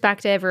personal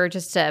perspective or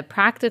just a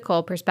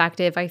practical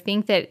perspective, I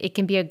think that it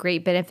can be a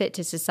great benefit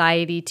to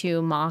society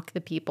to mock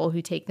the people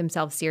who take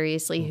themselves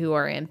seriously, who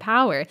are in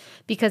power,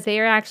 because they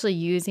are actually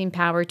using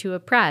power to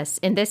oppress.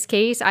 In this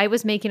case, I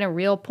was making a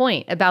real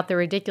point about the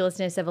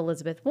ridiculousness of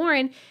Elizabeth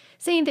Warren,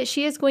 saying that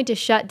she is going to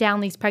shut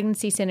down these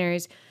pregnancy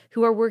centers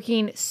who are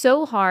working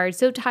so hard,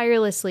 so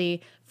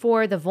tirelessly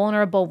for the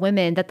vulnerable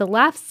women that the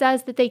left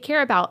says that they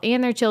care about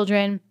and their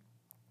children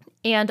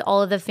and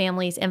all of the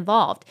families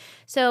involved.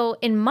 So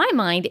in my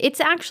mind,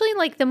 it's actually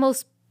like the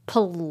most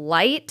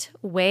polite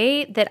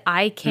way that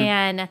I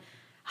can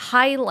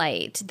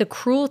highlight the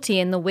cruelty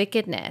and the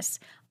wickedness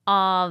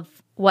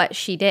of what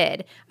she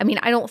did. I mean,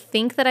 I don't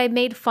think that I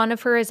made fun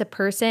of her as a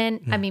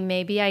person. I mean,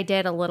 maybe I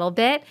did a little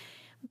bit,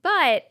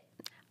 but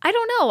I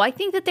don't know. I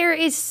think that there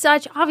is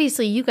such,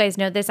 obviously you guys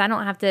know this, I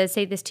don't have to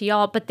say this to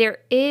y'all, but there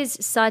is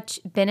such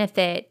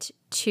benefit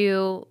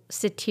to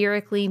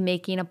satirically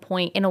making a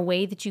point in a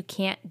way that you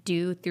can't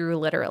do through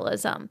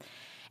literalism.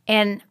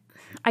 And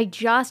I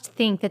just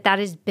think that that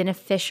is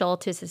beneficial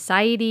to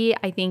society.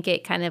 I think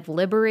it kind of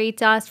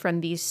liberates us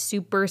from these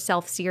super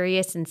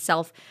self-serious and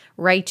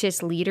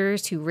self-righteous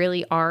leaders who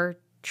really are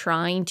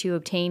trying to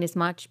obtain as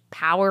much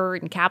power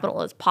and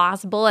capital as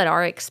possible at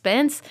our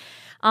expense.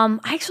 I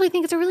actually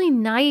think it's a really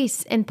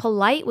nice and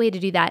polite way to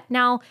do that.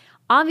 Now,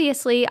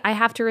 obviously, I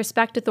have to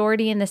respect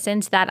authority in the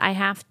sense that I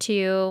have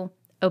to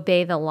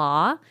obey the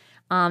law.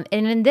 And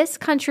in this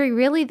country,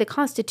 really, the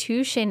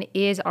Constitution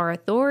is our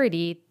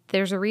authority.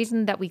 There's a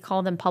reason that we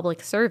call them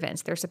public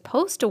servants. They're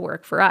supposed to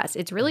work for us.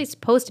 It's really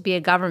supposed to be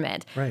a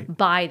government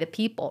by the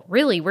people.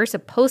 Really, we're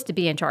supposed to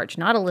be in charge,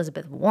 not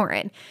Elizabeth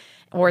Warren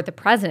or the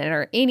president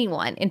or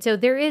anyone. And so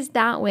there is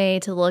that way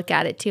to look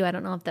at it, too. I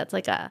don't know if that's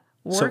like a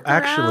so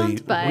actually,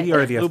 we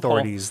are the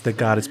authorities that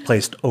God has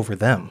placed over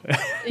them.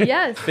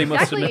 Yes, They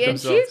must exactly. submit And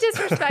themselves. she's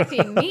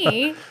disrespecting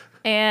me.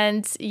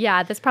 And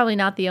yeah, that's probably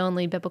not the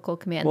only biblical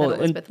command that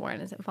Elizabeth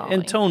Warren isn't following.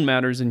 And tone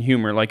matters in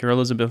humor. Like your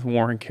Elizabeth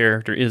Warren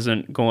character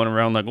isn't going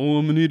around like, oh,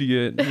 I'm an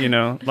idiot, you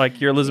know. Like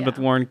your Elizabeth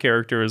Warren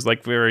character is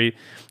like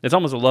it's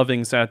almost a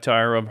loving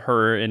satire of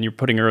her, and you're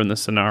putting her in the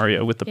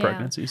scenario with the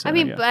pregnancy. So, I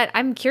mean, but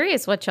I'm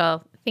curious what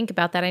y'all think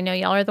about that. I know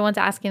y'all are the ones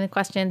asking the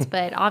questions,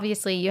 but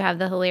obviously you have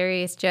the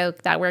hilarious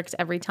joke that works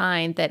every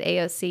time that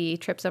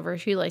AOC trips over her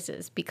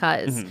shoelaces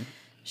because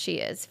she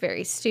is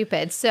very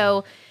stupid.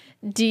 So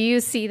do you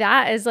see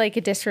that as like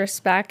a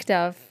disrespect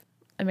of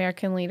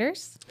American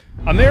leaders?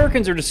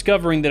 Americans are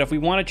discovering that if we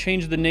want to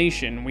change the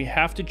nation, we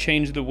have to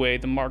change the way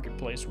the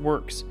marketplace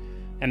works.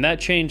 And that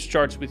change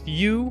starts with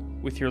you,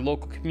 with your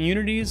local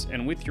communities,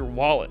 and with your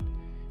wallet.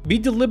 Be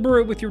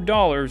deliberate with your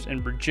dollars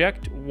and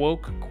reject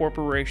woke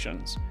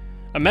corporations.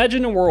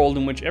 Imagine a world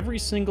in which every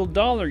single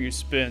dollar you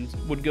spend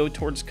would go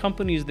towards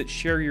companies that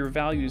share your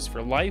values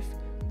for life,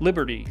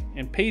 liberty,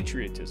 and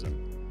patriotism.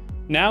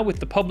 Now with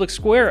the Public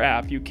Square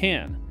app, you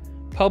can.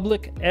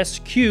 Public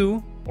SQ,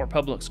 or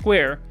Public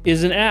Square,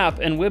 is an app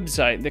and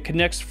website that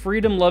connects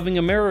freedom-loving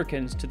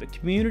Americans to the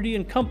community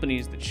and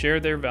companies that share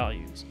their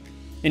values.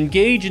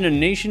 Engage in a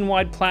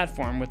nationwide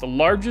platform with the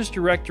largest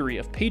directory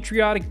of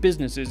patriotic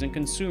businesses and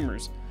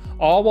consumers,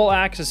 all while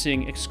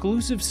accessing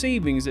exclusive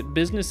savings at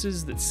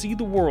businesses that see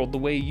the world the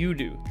way you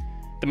do.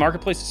 The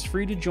marketplace is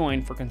free to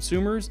join for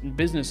consumers and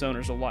business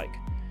owners alike.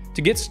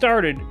 To get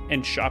started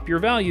and shop your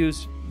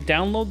values,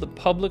 download the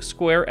Public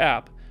Square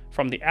app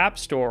from the App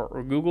Store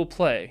or Google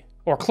Play,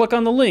 or click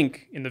on the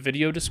link in the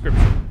video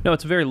description. No,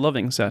 it's a very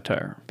loving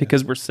satire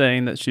because we're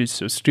saying that she's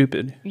so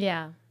stupid.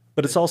 Yeah.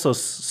 But it's also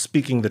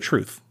speaking the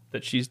truth.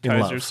 That she In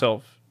ties love.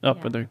 herself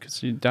up with her because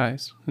she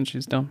dies and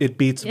she's dumb. It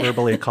beats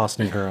verbally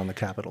accosting her on the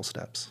Capitol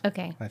steps.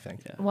 Okay. I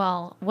think.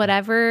 Well,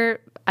 whatever,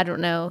 I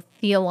don't know,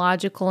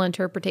 theological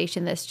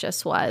interpretation this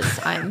just was,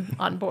 I'm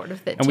on board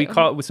with it And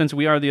too. since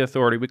we are the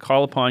authority, we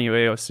call upon you,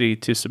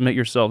 AOC, to submit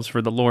yourselves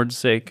for the Lord's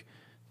sake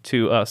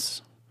to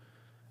us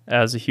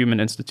as a human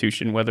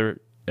institution,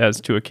 whether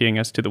as to a king,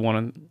 as to the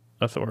one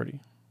authority.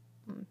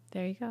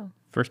 There you go.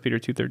 1 Peter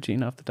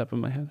 2:13 off the top of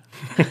my head.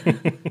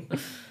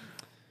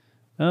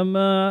 I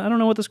don't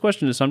know what this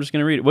question is, so I'm just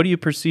going to read it. What do you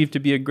perceive to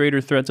be a greater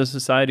threat to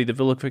society, the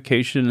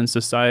vilification and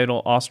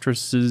societal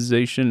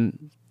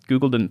ostracization?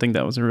 Google didn't think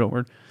that was a real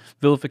word.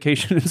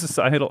 Vilification and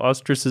societal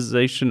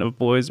ostracization of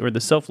boys, or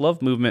the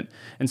self-love movement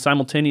and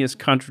simultaneous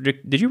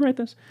Did you write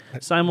this?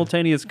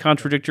 Simultaneous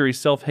contradictory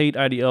self-hate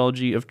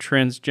ideology of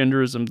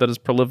transgenderism that is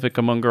prolific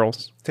among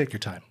girls. Take your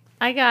time.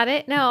 I got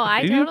it. No,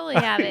 I Did you? totally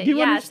have it. You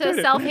Yeah, so understood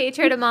it.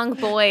 self-hatred among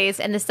boys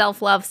and the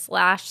self-love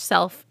 /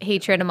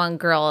 self-hatred among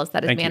girls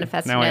that is Thank you.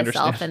 manifesting Now I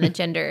itself understand. in the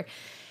gender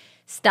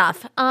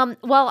stuff.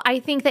 Well, I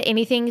think that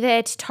anything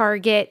that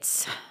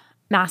targets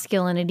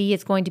masculinity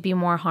is going to be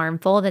more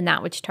harmful than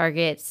that which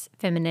targets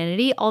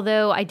femininity.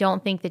 Although I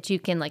don't think that you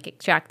can like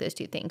extract those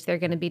two things. They're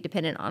going to be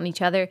dependent on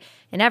each other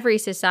in every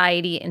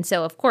society. And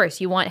so, of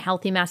course, you want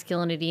healthy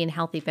masculinity and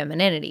healthy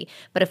femininity.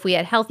 But if we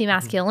had healthy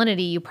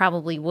masculinity, you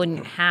probably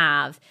wouldn't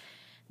have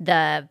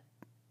the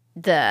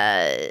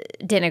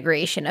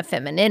denigration of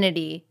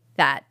femininity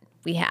that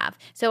we have.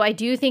 So I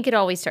do think it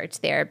always starts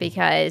there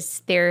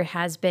because there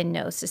has been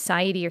no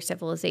society or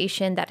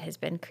civilization that has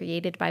been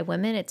created by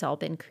women. It's all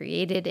been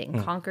created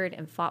and conquered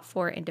and fought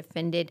for and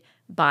defended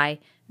by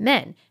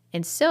men.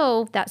 And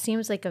so that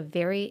seems like a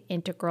very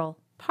integral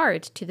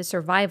part to the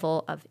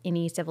survival of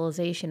any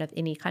civilization, of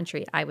any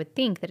country. I would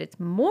think that it's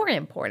more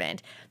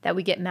important that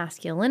we get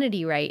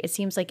masculinity right. It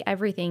seems like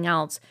everything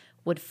else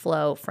would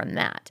flow from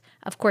that.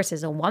 Of course,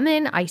 as a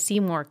woman, I see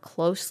more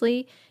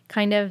closely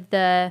kind of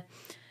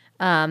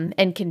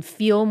and can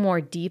feel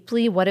more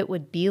deeply what it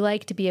would be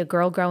like to be a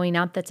girl growing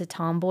up that's a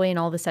tomboy, and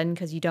all of a sudden,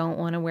 because you don't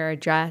want to wear a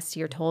dress,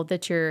 you're told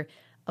that you're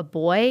a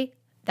boy.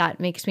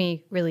 That makes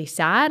me really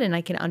sad, and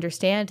I can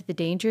understand the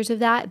dangers of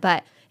that.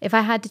 But if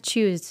I had to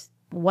choose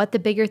what the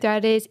bigger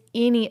threat is,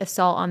 any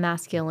assault on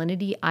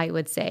masculinity, I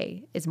would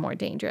say, is more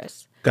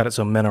dangerous. Got it.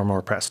 So men are more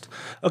oppressed.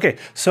 Okay.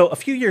 So a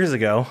few years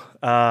ago,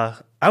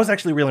 I was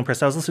actually really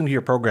impressed. I was listening to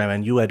your program,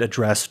 and you had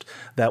addressed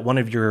that one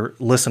of your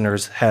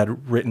listeners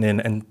had written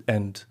in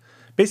and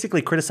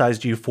basically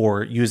criticized you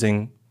for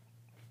using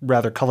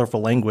rather colorful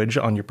language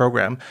on your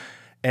program.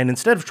 And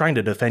instead of trying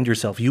to defend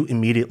yourself, you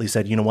immediately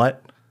said, you know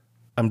what?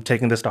 I'm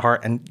taking this to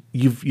heart. And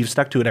you've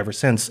stuck to it ever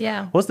since.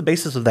 Yeah. What was the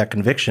basis of that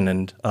conviction?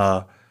 And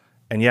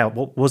yeah,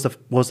 what was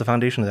the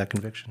foundation of that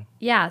conviction?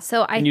 Yeah.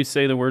 So Can you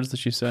say the words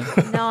that you said?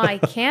 No, I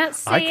can't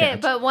say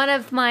it. But one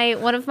of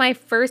my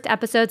first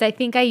episodes, I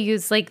think I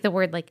used like the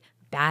word like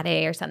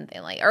bad-a or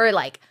something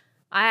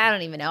I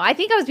don't even know. I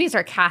think I was being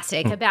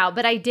sarcastic about,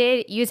 but I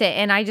did use it.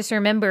 And I just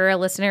remember a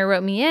listener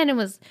wrote in and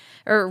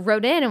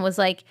was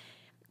like,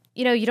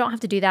 you know, you don't have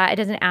to do that. It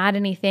doesn't add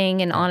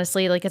anything. And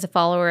honestly, like as a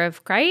follower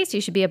of Christ,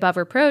 you should be above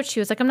reproach. She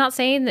was like, I'm not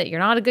saying that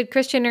you're not a good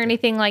Christian or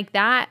anything like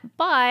that,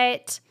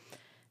 but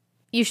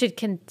you should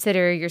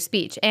consider your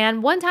speech.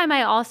 And one time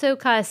I also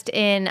cussed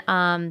in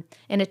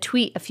a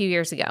tweet a few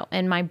years ago.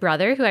 And my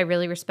brother, who I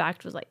really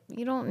respect, was like,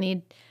 you don't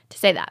need to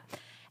say that.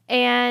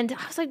 And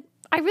I was like,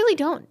 I really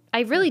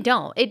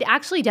don't. It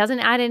actually doesn't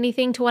add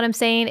anything to what I'm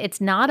saying.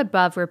 It's not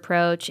above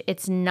reproach.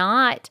 It's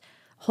not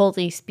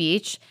holy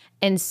speech.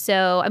 And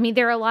so, I mean,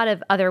 there are a lot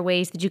of other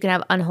ways that you can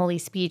have unholy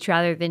speech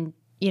rather than,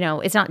 you know,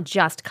 it's not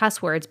just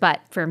cuss words.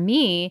 But for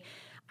me,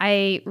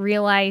 I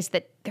realized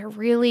that there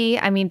really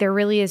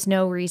is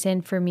no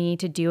reason for me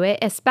to do it,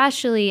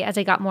 especially as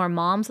I got more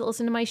moms that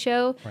listen to my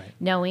show,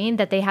 knowing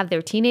that they have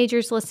their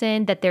teenagers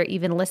listen, that they're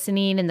even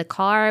listening in the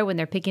car when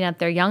they're picking up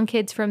their young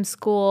kids from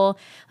school.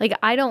 Like,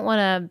 I don't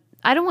want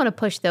to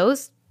push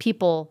those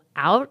people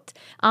out.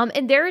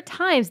 And there are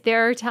times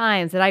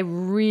that I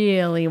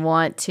really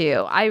want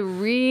to. I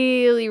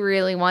really,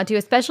 really want to,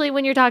 especially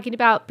when you're talking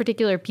about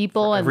particular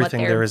people and what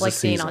they're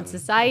inflicting on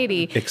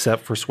society.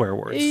 Except for swear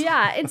words.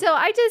 Yeah. And so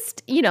I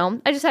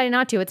decided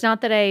not to. It's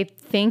not that I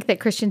think that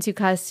Christians who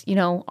cuss, you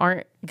know,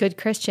 aren't good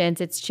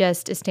Christians. It's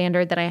just a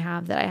standard that I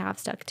have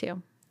stuck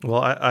to.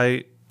 Well,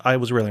 I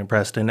was really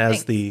impressed. And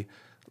as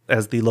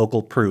the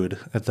local prude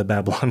at the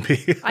Babylon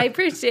Bee. I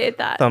appreciate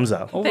that. Thumbs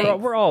up. Well,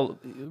 we're all,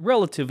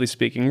 relatively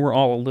speaking, we're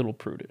all a little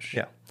prudish.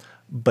 Yeah.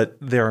 But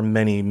there are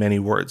many, many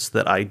words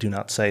that I do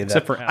not say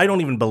Except that for I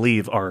don't even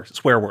believe are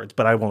swear words,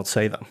 but I won't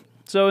say them.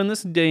 So in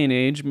this day and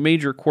age,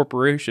 major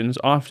corporations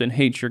often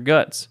hate your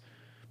guts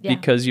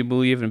because you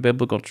believe in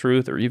biblical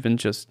truth or even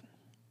just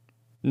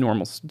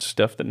normal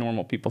stuff that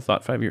normal people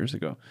thought 5 years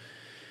ago.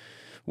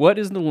 What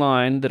is the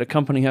line that a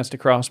company has to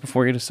cross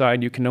before you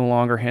decide you can no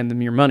longer hand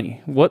them your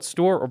money? What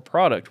store or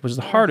product was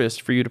the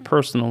hardest for you to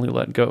personally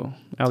let go?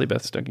 Allie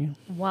Beth Stuckey.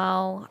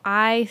 Well,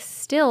 I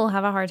still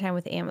have a hard time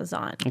with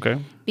Amazon. Okay.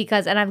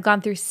 And I've gone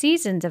through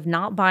seasons of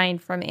not buying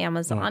from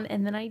Amazon,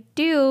 and then I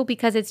do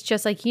because it's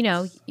just like, you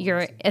know,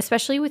 you're,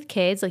 especially with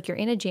kids, like you're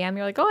in a jam,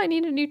 you're like, oh, I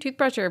need a new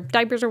toothbrush or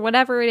diapers or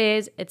whatever it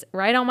is. It's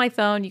right on my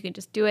phone. You can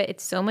just do it.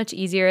 It's so much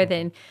easier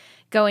than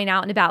going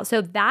out and about.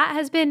 So that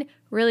has been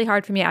really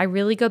hard for me. I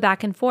really go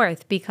back and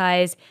forth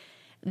because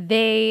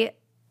they're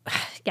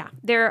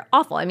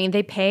awful. I mean,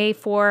 they pay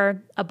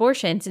for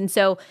abortions. And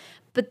so,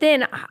 but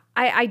then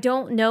I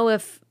don't know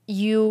if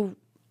you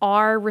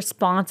are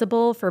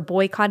responsible for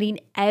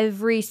boycotting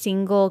every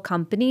single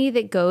company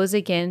that goes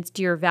against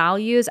your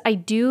values. I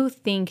do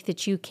think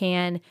that you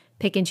can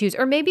pick and choose,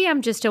 or maybe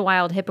I'm just a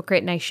wild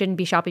hypocrite and I shouldn't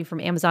be shopping from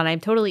Amazon. I'm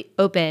totally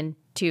open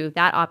to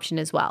that option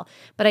as well.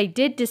 But I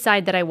did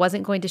decide that I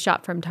wasn't going to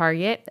shop from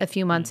Target a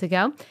few months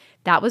ago.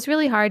 That was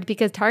really hard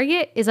because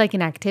Target is like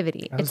an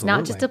activity. Absolutely. It's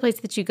not just a place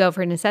that you go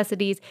for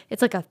necessities.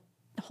 It's like a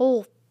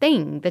whole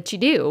thing that you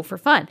do for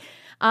fun.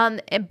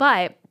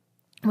 But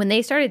when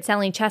they started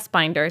selling chest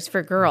binders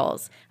for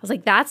girls, I was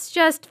like, that's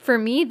just, for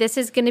me, this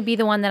is going to be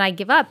the one that I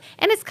give up.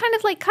 And it's kind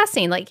of like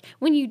cussing. Like,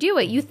 when you do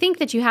it, you think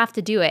that you have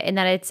to do it and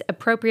that it's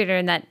appropriate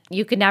and that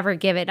you could never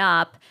give it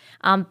up.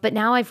 But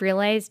now I've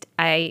realized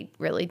I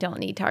really don't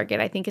need Target.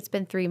 I think it's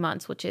been 3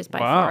 months, which is by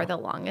far the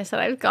longest that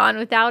I've gone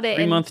without it.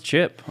 3-month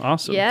chip.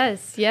 Awesome.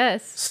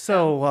 Yes.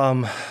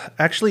 So,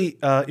 actually,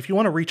 if you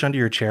want to reach under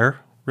your chair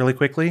really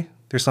quickly,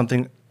 there's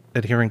something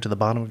adhering to the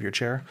bottom of your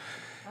chair.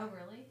 Oh,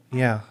 really?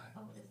 Yeah.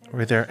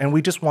 Right there. And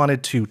we just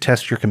wanted to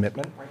test your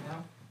commitment right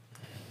now.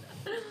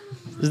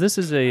 This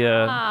is a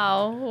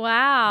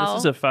Wow. This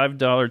is a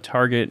 $5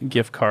 Target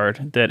gift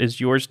card that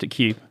is yours to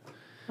keep,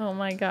 Oh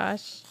my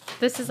gosh.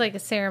 This is like a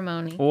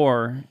ceremony.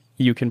 or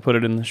you can put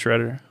it in the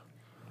shredder.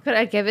 Could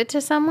I give it to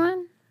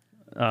someone?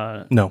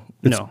 No. No.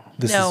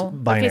 This No. is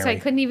binary. Okay, so I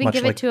couldn't even Much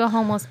give like- it to a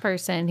homeless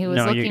person who was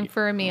No, looking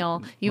for a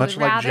meal. You Much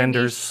would like rather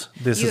genders,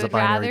 this is a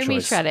binary rather me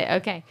choice. shred it.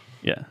 Okay.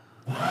 Yeah.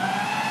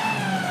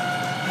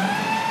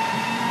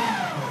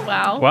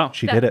 Wow. Wow.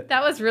 She did it.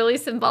 That was really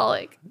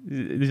symbolic.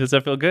 Does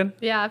that feel good?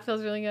 Yeah, it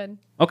feels really good.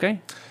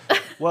 Okay.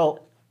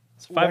 Well,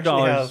 it's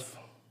 $5. have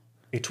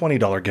a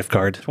 $20 gift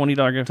card.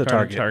 $20 gift To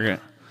card to Target.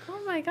 Target.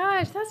 Oh my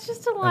gosh, that's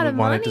just a lot we of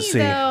wanted money, to see.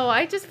 though.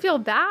 I just feel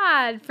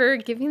bad for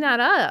giving that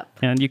up.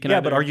 And you can Yeah,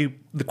 either- but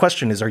the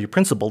question is, are you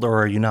principled or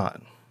are you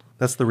not?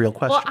 That's the real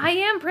question. Well, I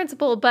am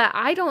principled, but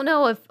I don't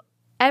know if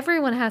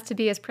everyone has to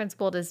be as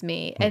principled as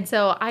me. And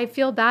so I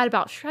feel bad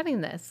about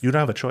shredding this. You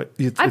don't have a choice.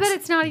 I bet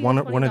it's not even one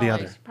 $20. or the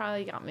other. You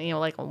probably got me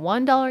like a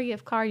 $1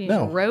 gift card. You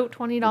No. just wrote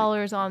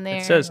 $20 on there.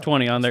 It says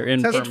 20 on there in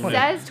says permanent. 20.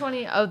 It says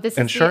 20. Oh, this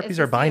And is Sharpies is are this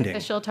the binding.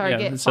 official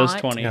Target Yeah, it says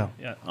font? 20 Yeah.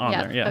 on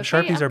there. Yeah. Okay,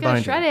 Sharpies I'm are gonna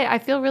binding. shred it. I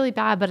feel really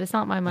bad, but it's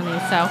not my money,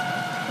 so.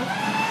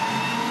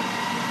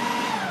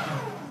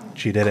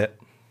 She did it.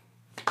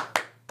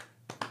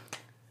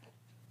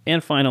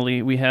 And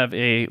finally, we have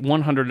a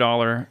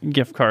 $100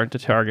 gift card to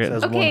Target.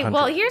 Says Okay, 100.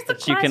 well, here's the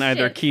question. you can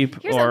either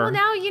keep Here's or- well,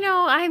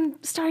 now,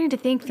 I'm starting to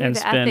think through and the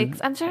spend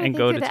ethics. I'm starting and to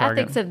go think through to the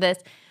Target. ethics of this.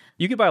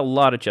 You could buy a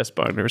lot of chest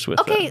binders with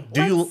Okay,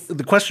 that.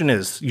 The question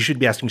is, you should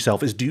be asking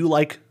yourself, do you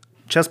like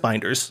chest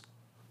binders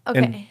and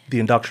Okay. the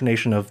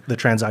indoctrination of the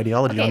trans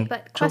ideology Okay, on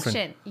but children?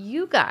 question.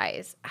 You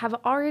guys have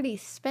already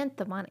spent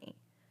the money.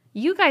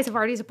 You guys have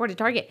already supported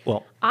Target.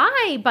 Well-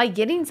 by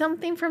getting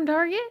something from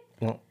Target,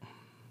 Well,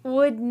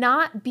 would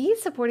not be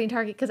supporting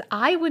Target because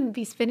I wouldn't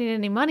be spending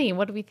any money.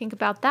 What do we think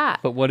about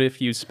that? But what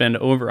if you spend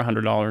over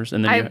 $100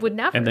 and then I you, would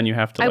never. and then you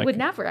have to I like, would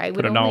never. I put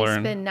would a only dollar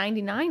in? spend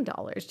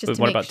 $99 just But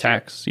to what make about sure.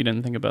 tax? You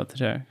didn't think about the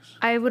tax.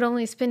 I would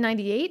only spend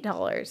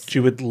 $98.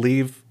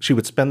 she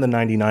would spend the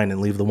 99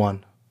 and leave the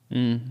one.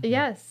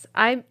 Yes,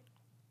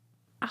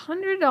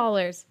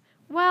 $100.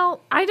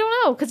 Well, I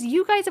don't know because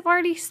you guys have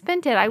already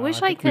spent it. I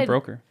wish I We could.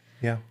 broke her.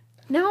 Yeah.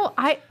 No,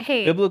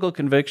 hey, Biblical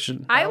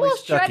conviction. I will Allie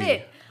shred Stuckey.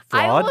 it.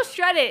 I Fraud? will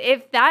shred it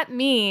if that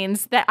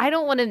means that I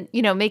don't want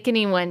to, make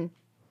anyone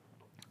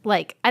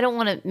like I don't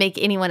want to make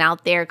anyone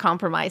out there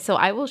compromise. So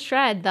I will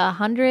shred the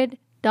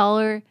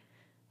 $100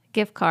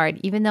 gift card,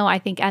 even though I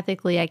think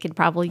ethically I could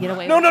probably get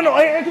away with it. No.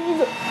 I can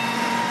use it.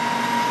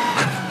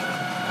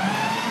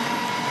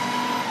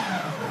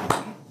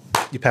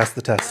 You passed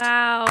the test.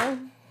 Wow.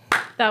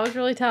 That was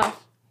really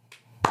tough.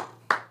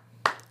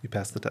 You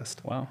passed the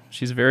test. Wow.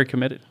 She's very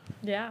committed.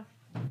 Yeah.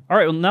 All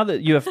right. Well, now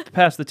that you have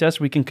passed the test,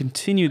 we can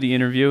continue the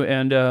interview.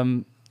 And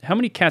how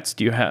many cats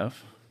do you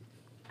have?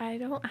 I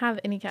don't have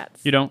any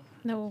cats. You don't?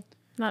 No,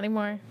 not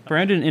anymore.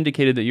 Brandon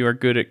indicated that you are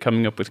good at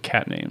coming up with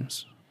cat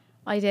names.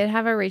 I did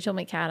have a Rachel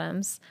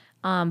McAdams,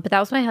 but that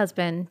was my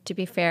husband, to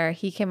be fair.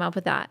 He came up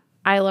with that.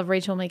 I love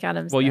Rachel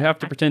McAdams. Well, you the have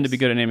to pretend to be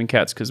actress. good at naming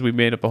cats because we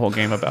made up a whole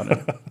game about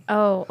it.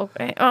 Oh,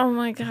 okay. Oh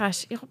my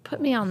gosh. You'll put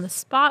me on the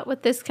spot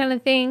with this kind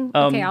of thing.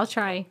 Okay, I'll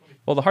try.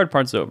 Well, the hard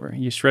part's over.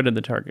 You shredded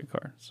the Target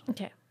cards.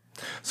 Okay.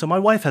 So my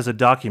wife has a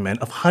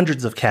document of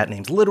hundreds of cat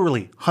names,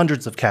 literally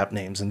hundreds of cat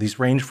names, and these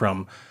range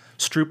from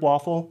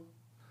Stroopwafel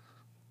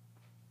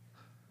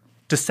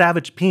to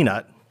Savage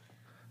Peanut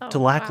to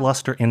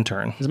Lackluster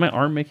Intern. Is my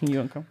arm making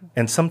you uncomfortable?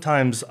 And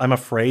sometimes I'm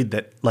afraid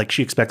that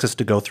she expects us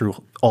to go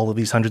through all of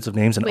these hundreds of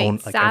names and Wait, own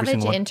every Savage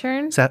single one.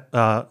 Intern? Did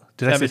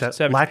I say that?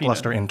 Savage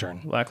Lackluster Peanut.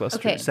 Intern. Lackluster.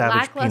 Okay, Savage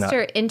Lackluster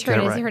Peanut. Intern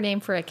Get it is right. her name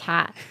for a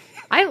cat.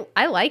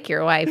 I like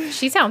your wife.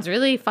 She sounds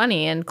really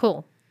funny and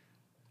cool.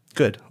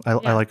 Good. I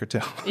like her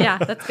too. Yeah,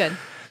 that's good.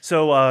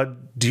 So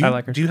do I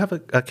like her. you have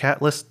a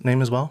cat list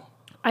name as well?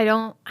 I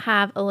don't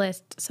have a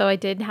list. So I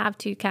did have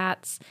 2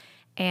 cats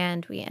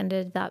and we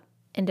ended up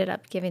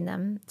giving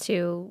them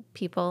to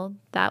people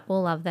that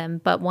will love them.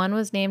 But one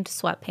was named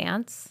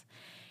Sweatpants.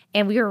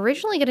 And we were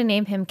originally going to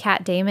name him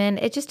Cat Damon.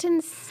 It just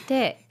didn't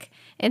stick.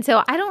 And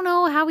so I don't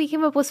know how we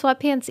came up with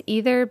Sweatpants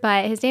either,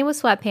 but his name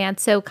was Sweatpants.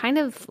 So kind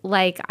of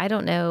like, I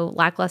don't know,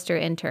 Lackluster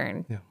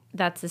Intern. Yeah.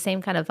 That's the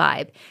same kind of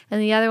vibe.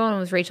 And the other one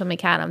was Rachel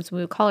McAdams.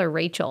 We would call her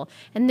Rachel.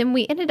 And then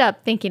we ended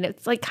up thinking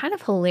it's like kind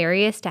of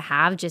hilarious to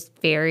have just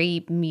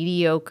very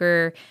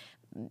mediocre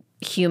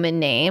human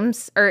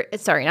names, or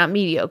sorry, not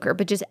mediocre,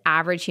 but just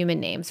average human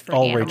names for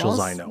All animals. Rachels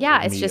I know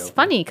Yeah, are it's just mediocre.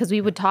 funny because we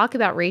would talk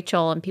about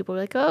Rachel and people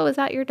were like, "Oh, is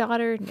that your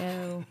daughter?"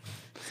 No,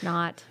 it's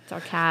not. It's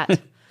our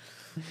cat.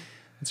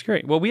 That's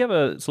great. Well, we have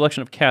a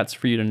selection of cats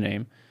for you to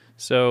name.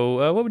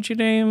 So, what would you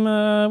name?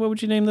 What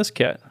would you name this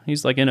cat?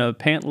 He's like in a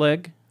pant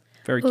leg,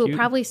 very Ooh, cute.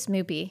 probably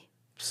Snoopy.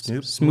 Did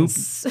you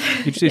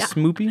say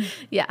Smoopy?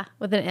 Yeah,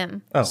 with an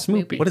M. Oh,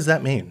 Snoopy. What does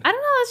that mean? I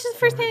don't know. That's just the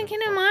first thing that came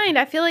to mind.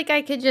 I feel like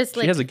I could just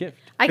like. He has a gift.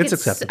 It's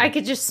acceptable. I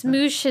could just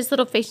smoosh his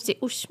little face and say,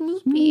 "Oh,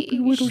 Snoopy,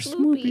 little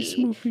Snoopy."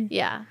 Snoopy.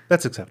 Yeah,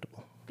 That's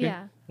acceptable.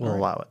 yeah. We'll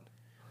allow it.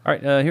 All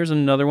right, here's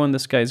another one.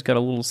 This guy's got a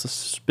little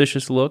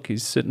suspicious look.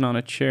 He's sitting on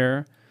a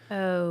chair.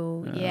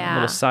 Oh, A yeah.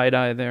 little side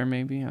eye there,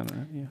 maybe. I don't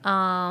know.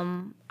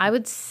 Yeah. I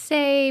would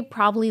say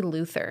probably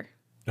Luther.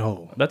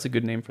 Oh, That's a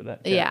good name for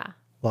that cat. Yeah.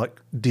 like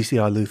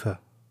DCI Luther.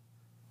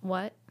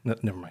 What? No,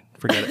 never mind.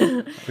 Forget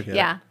it. Forget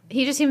Yeah.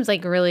 He just seems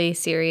like really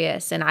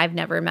serious, and I've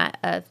never met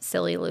a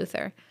silly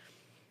Luther.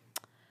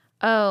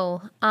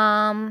 Oh,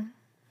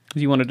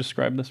 Do you want to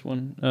describe this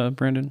one,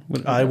 Brandon?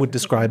 it. I would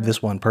describe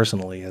this one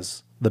personally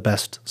as the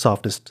best,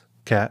 softest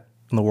cat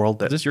in the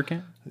world. Is this your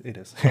cat? It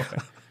is.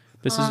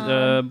 This is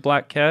a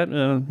black cat,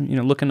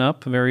 looking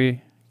up,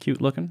 very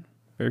cute looking,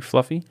 very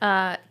fluffy.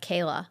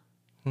 Kayla.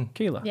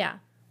 Kayla. Yeah.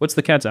 What's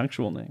the cat's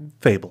actual name?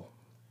 Fable.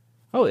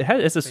 Oh,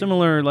 it's a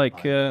similar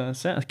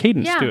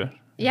cadence Yeah. to it.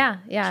 Yeah.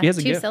 Yeah. She has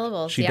a 2 gift.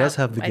 syllables. She yeah. does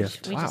have the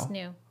gift. We just Wow.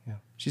 knew.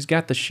 She's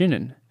got the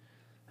shinin.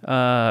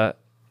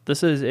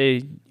 This is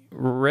a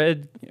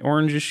red,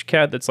 orangish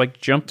cat that's like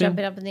Jumping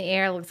up in the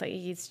air. Looks like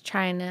he's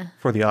trying to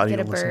For the audio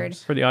get a bird.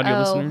 listeners. for the audio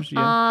listeners.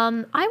 Yeah.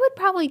 I would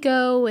probably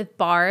go with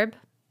Barb.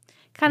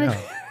 Kind of,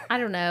 I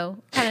don't know.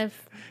 Kind of,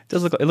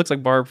 It looks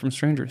like Barb from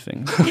Stranger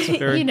Things. It's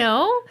very- you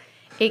know,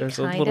 it there's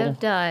a kind little- of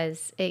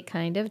does. It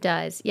kind of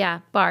does. Yeah,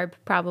 Barb,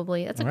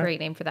 probably. That's a great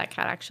name for that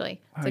cat,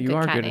 actually. It's Wow, a you good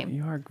are cat good. name.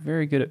 You are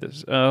very good at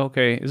this.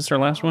 Okay, is this our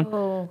last one?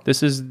 Oh.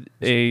 This is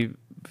a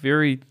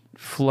very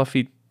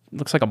fluffy.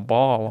 Looks like a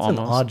ball It's an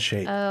almost. odd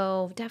shape.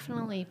 Oh,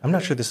 definitely. I'm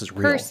not sure this is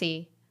real.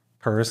 Percy.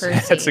 Percy.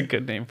 Percy. That's a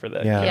good name for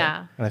that. Yeah.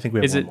 Yeah. And I think we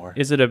have Is one it? more.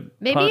 Is it a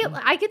Maybe pun?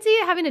 I could see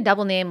it having a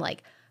double name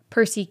like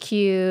Percy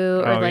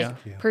Q or Oh, like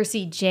yeah.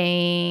 Percy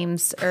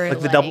James or like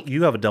the double.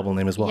 You have a double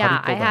name as well. How do Yeah,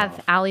 you pull I that have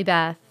off? Allie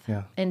Beth.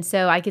 Yeah. And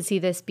so I could see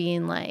this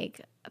being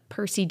like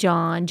Percy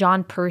John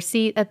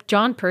Percy.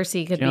 John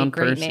Percy could be a John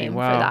great Percy, name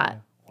wow. for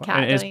that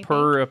cat. And is don't you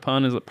purr think? a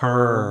pun? Is it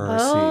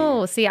Percy.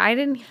 Oh, see, I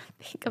didn't even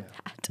think of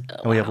that.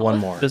 And we have one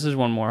more. This is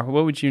one more.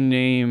 What would you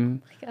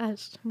name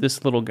Gosh.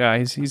 this little guy?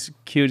 He's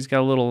cute. He's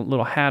got a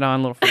little hat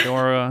on, little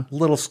fedora.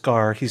 Little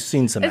Scar. He's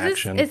seen some Is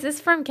action.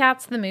 this from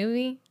Cats the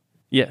movie?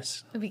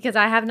 Yes. Because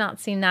I have not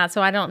seen that,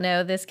 so I don't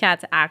know this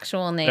cat's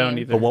actual name. I don't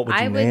either. But what would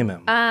you I name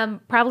him?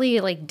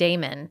 Probably like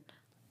Damon.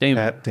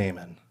 Damon. Cat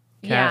Damon.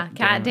 Yeah,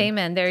 Cat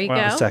Damon. There you Wow.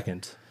 go. The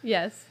second.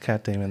 Yes.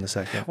 Cat Damon the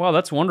second. Wow,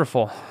 that's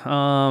wonderful.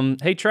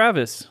 Hey,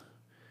 Travis,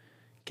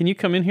 can you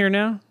come in here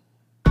now?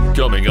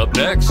 Coming up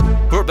next,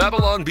 for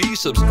Babylon Bee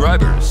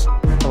subscribers.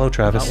 Hello,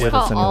 Travis. With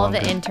us Call any all longer.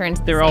 the interns.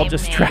 the They're all same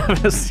just name.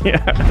 Travis.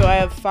 Yeah. So I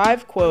have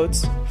 5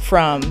 quotes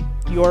from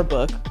your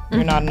book,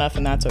 You're Not Enough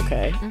and That's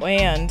Okay,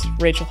 and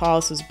Rachel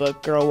Hollis's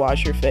book, Girl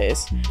Wash Your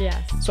Face.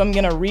 Yes. So I'm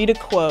going to read a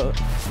quote,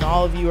 and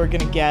all of you are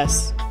going to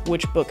guess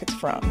which book it's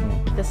from.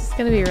 This is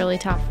going to be really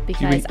tough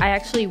because I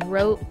actually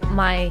wrote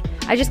I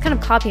just kind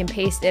of copy and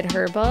pasted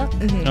her book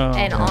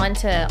and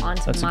onto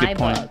That's a my good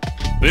point. book.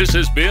 This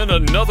has been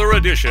another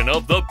edition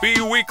of the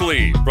Bee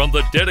Weekly from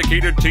the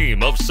dedicated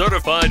team of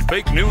certified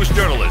fake news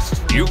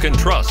journalists you can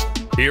trust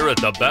here at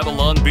the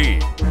Babylon Bee.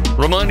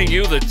 Reminding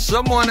you that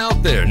someone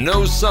out there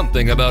knows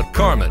something about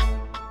Carmen,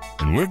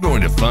 and we're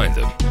going to find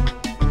them.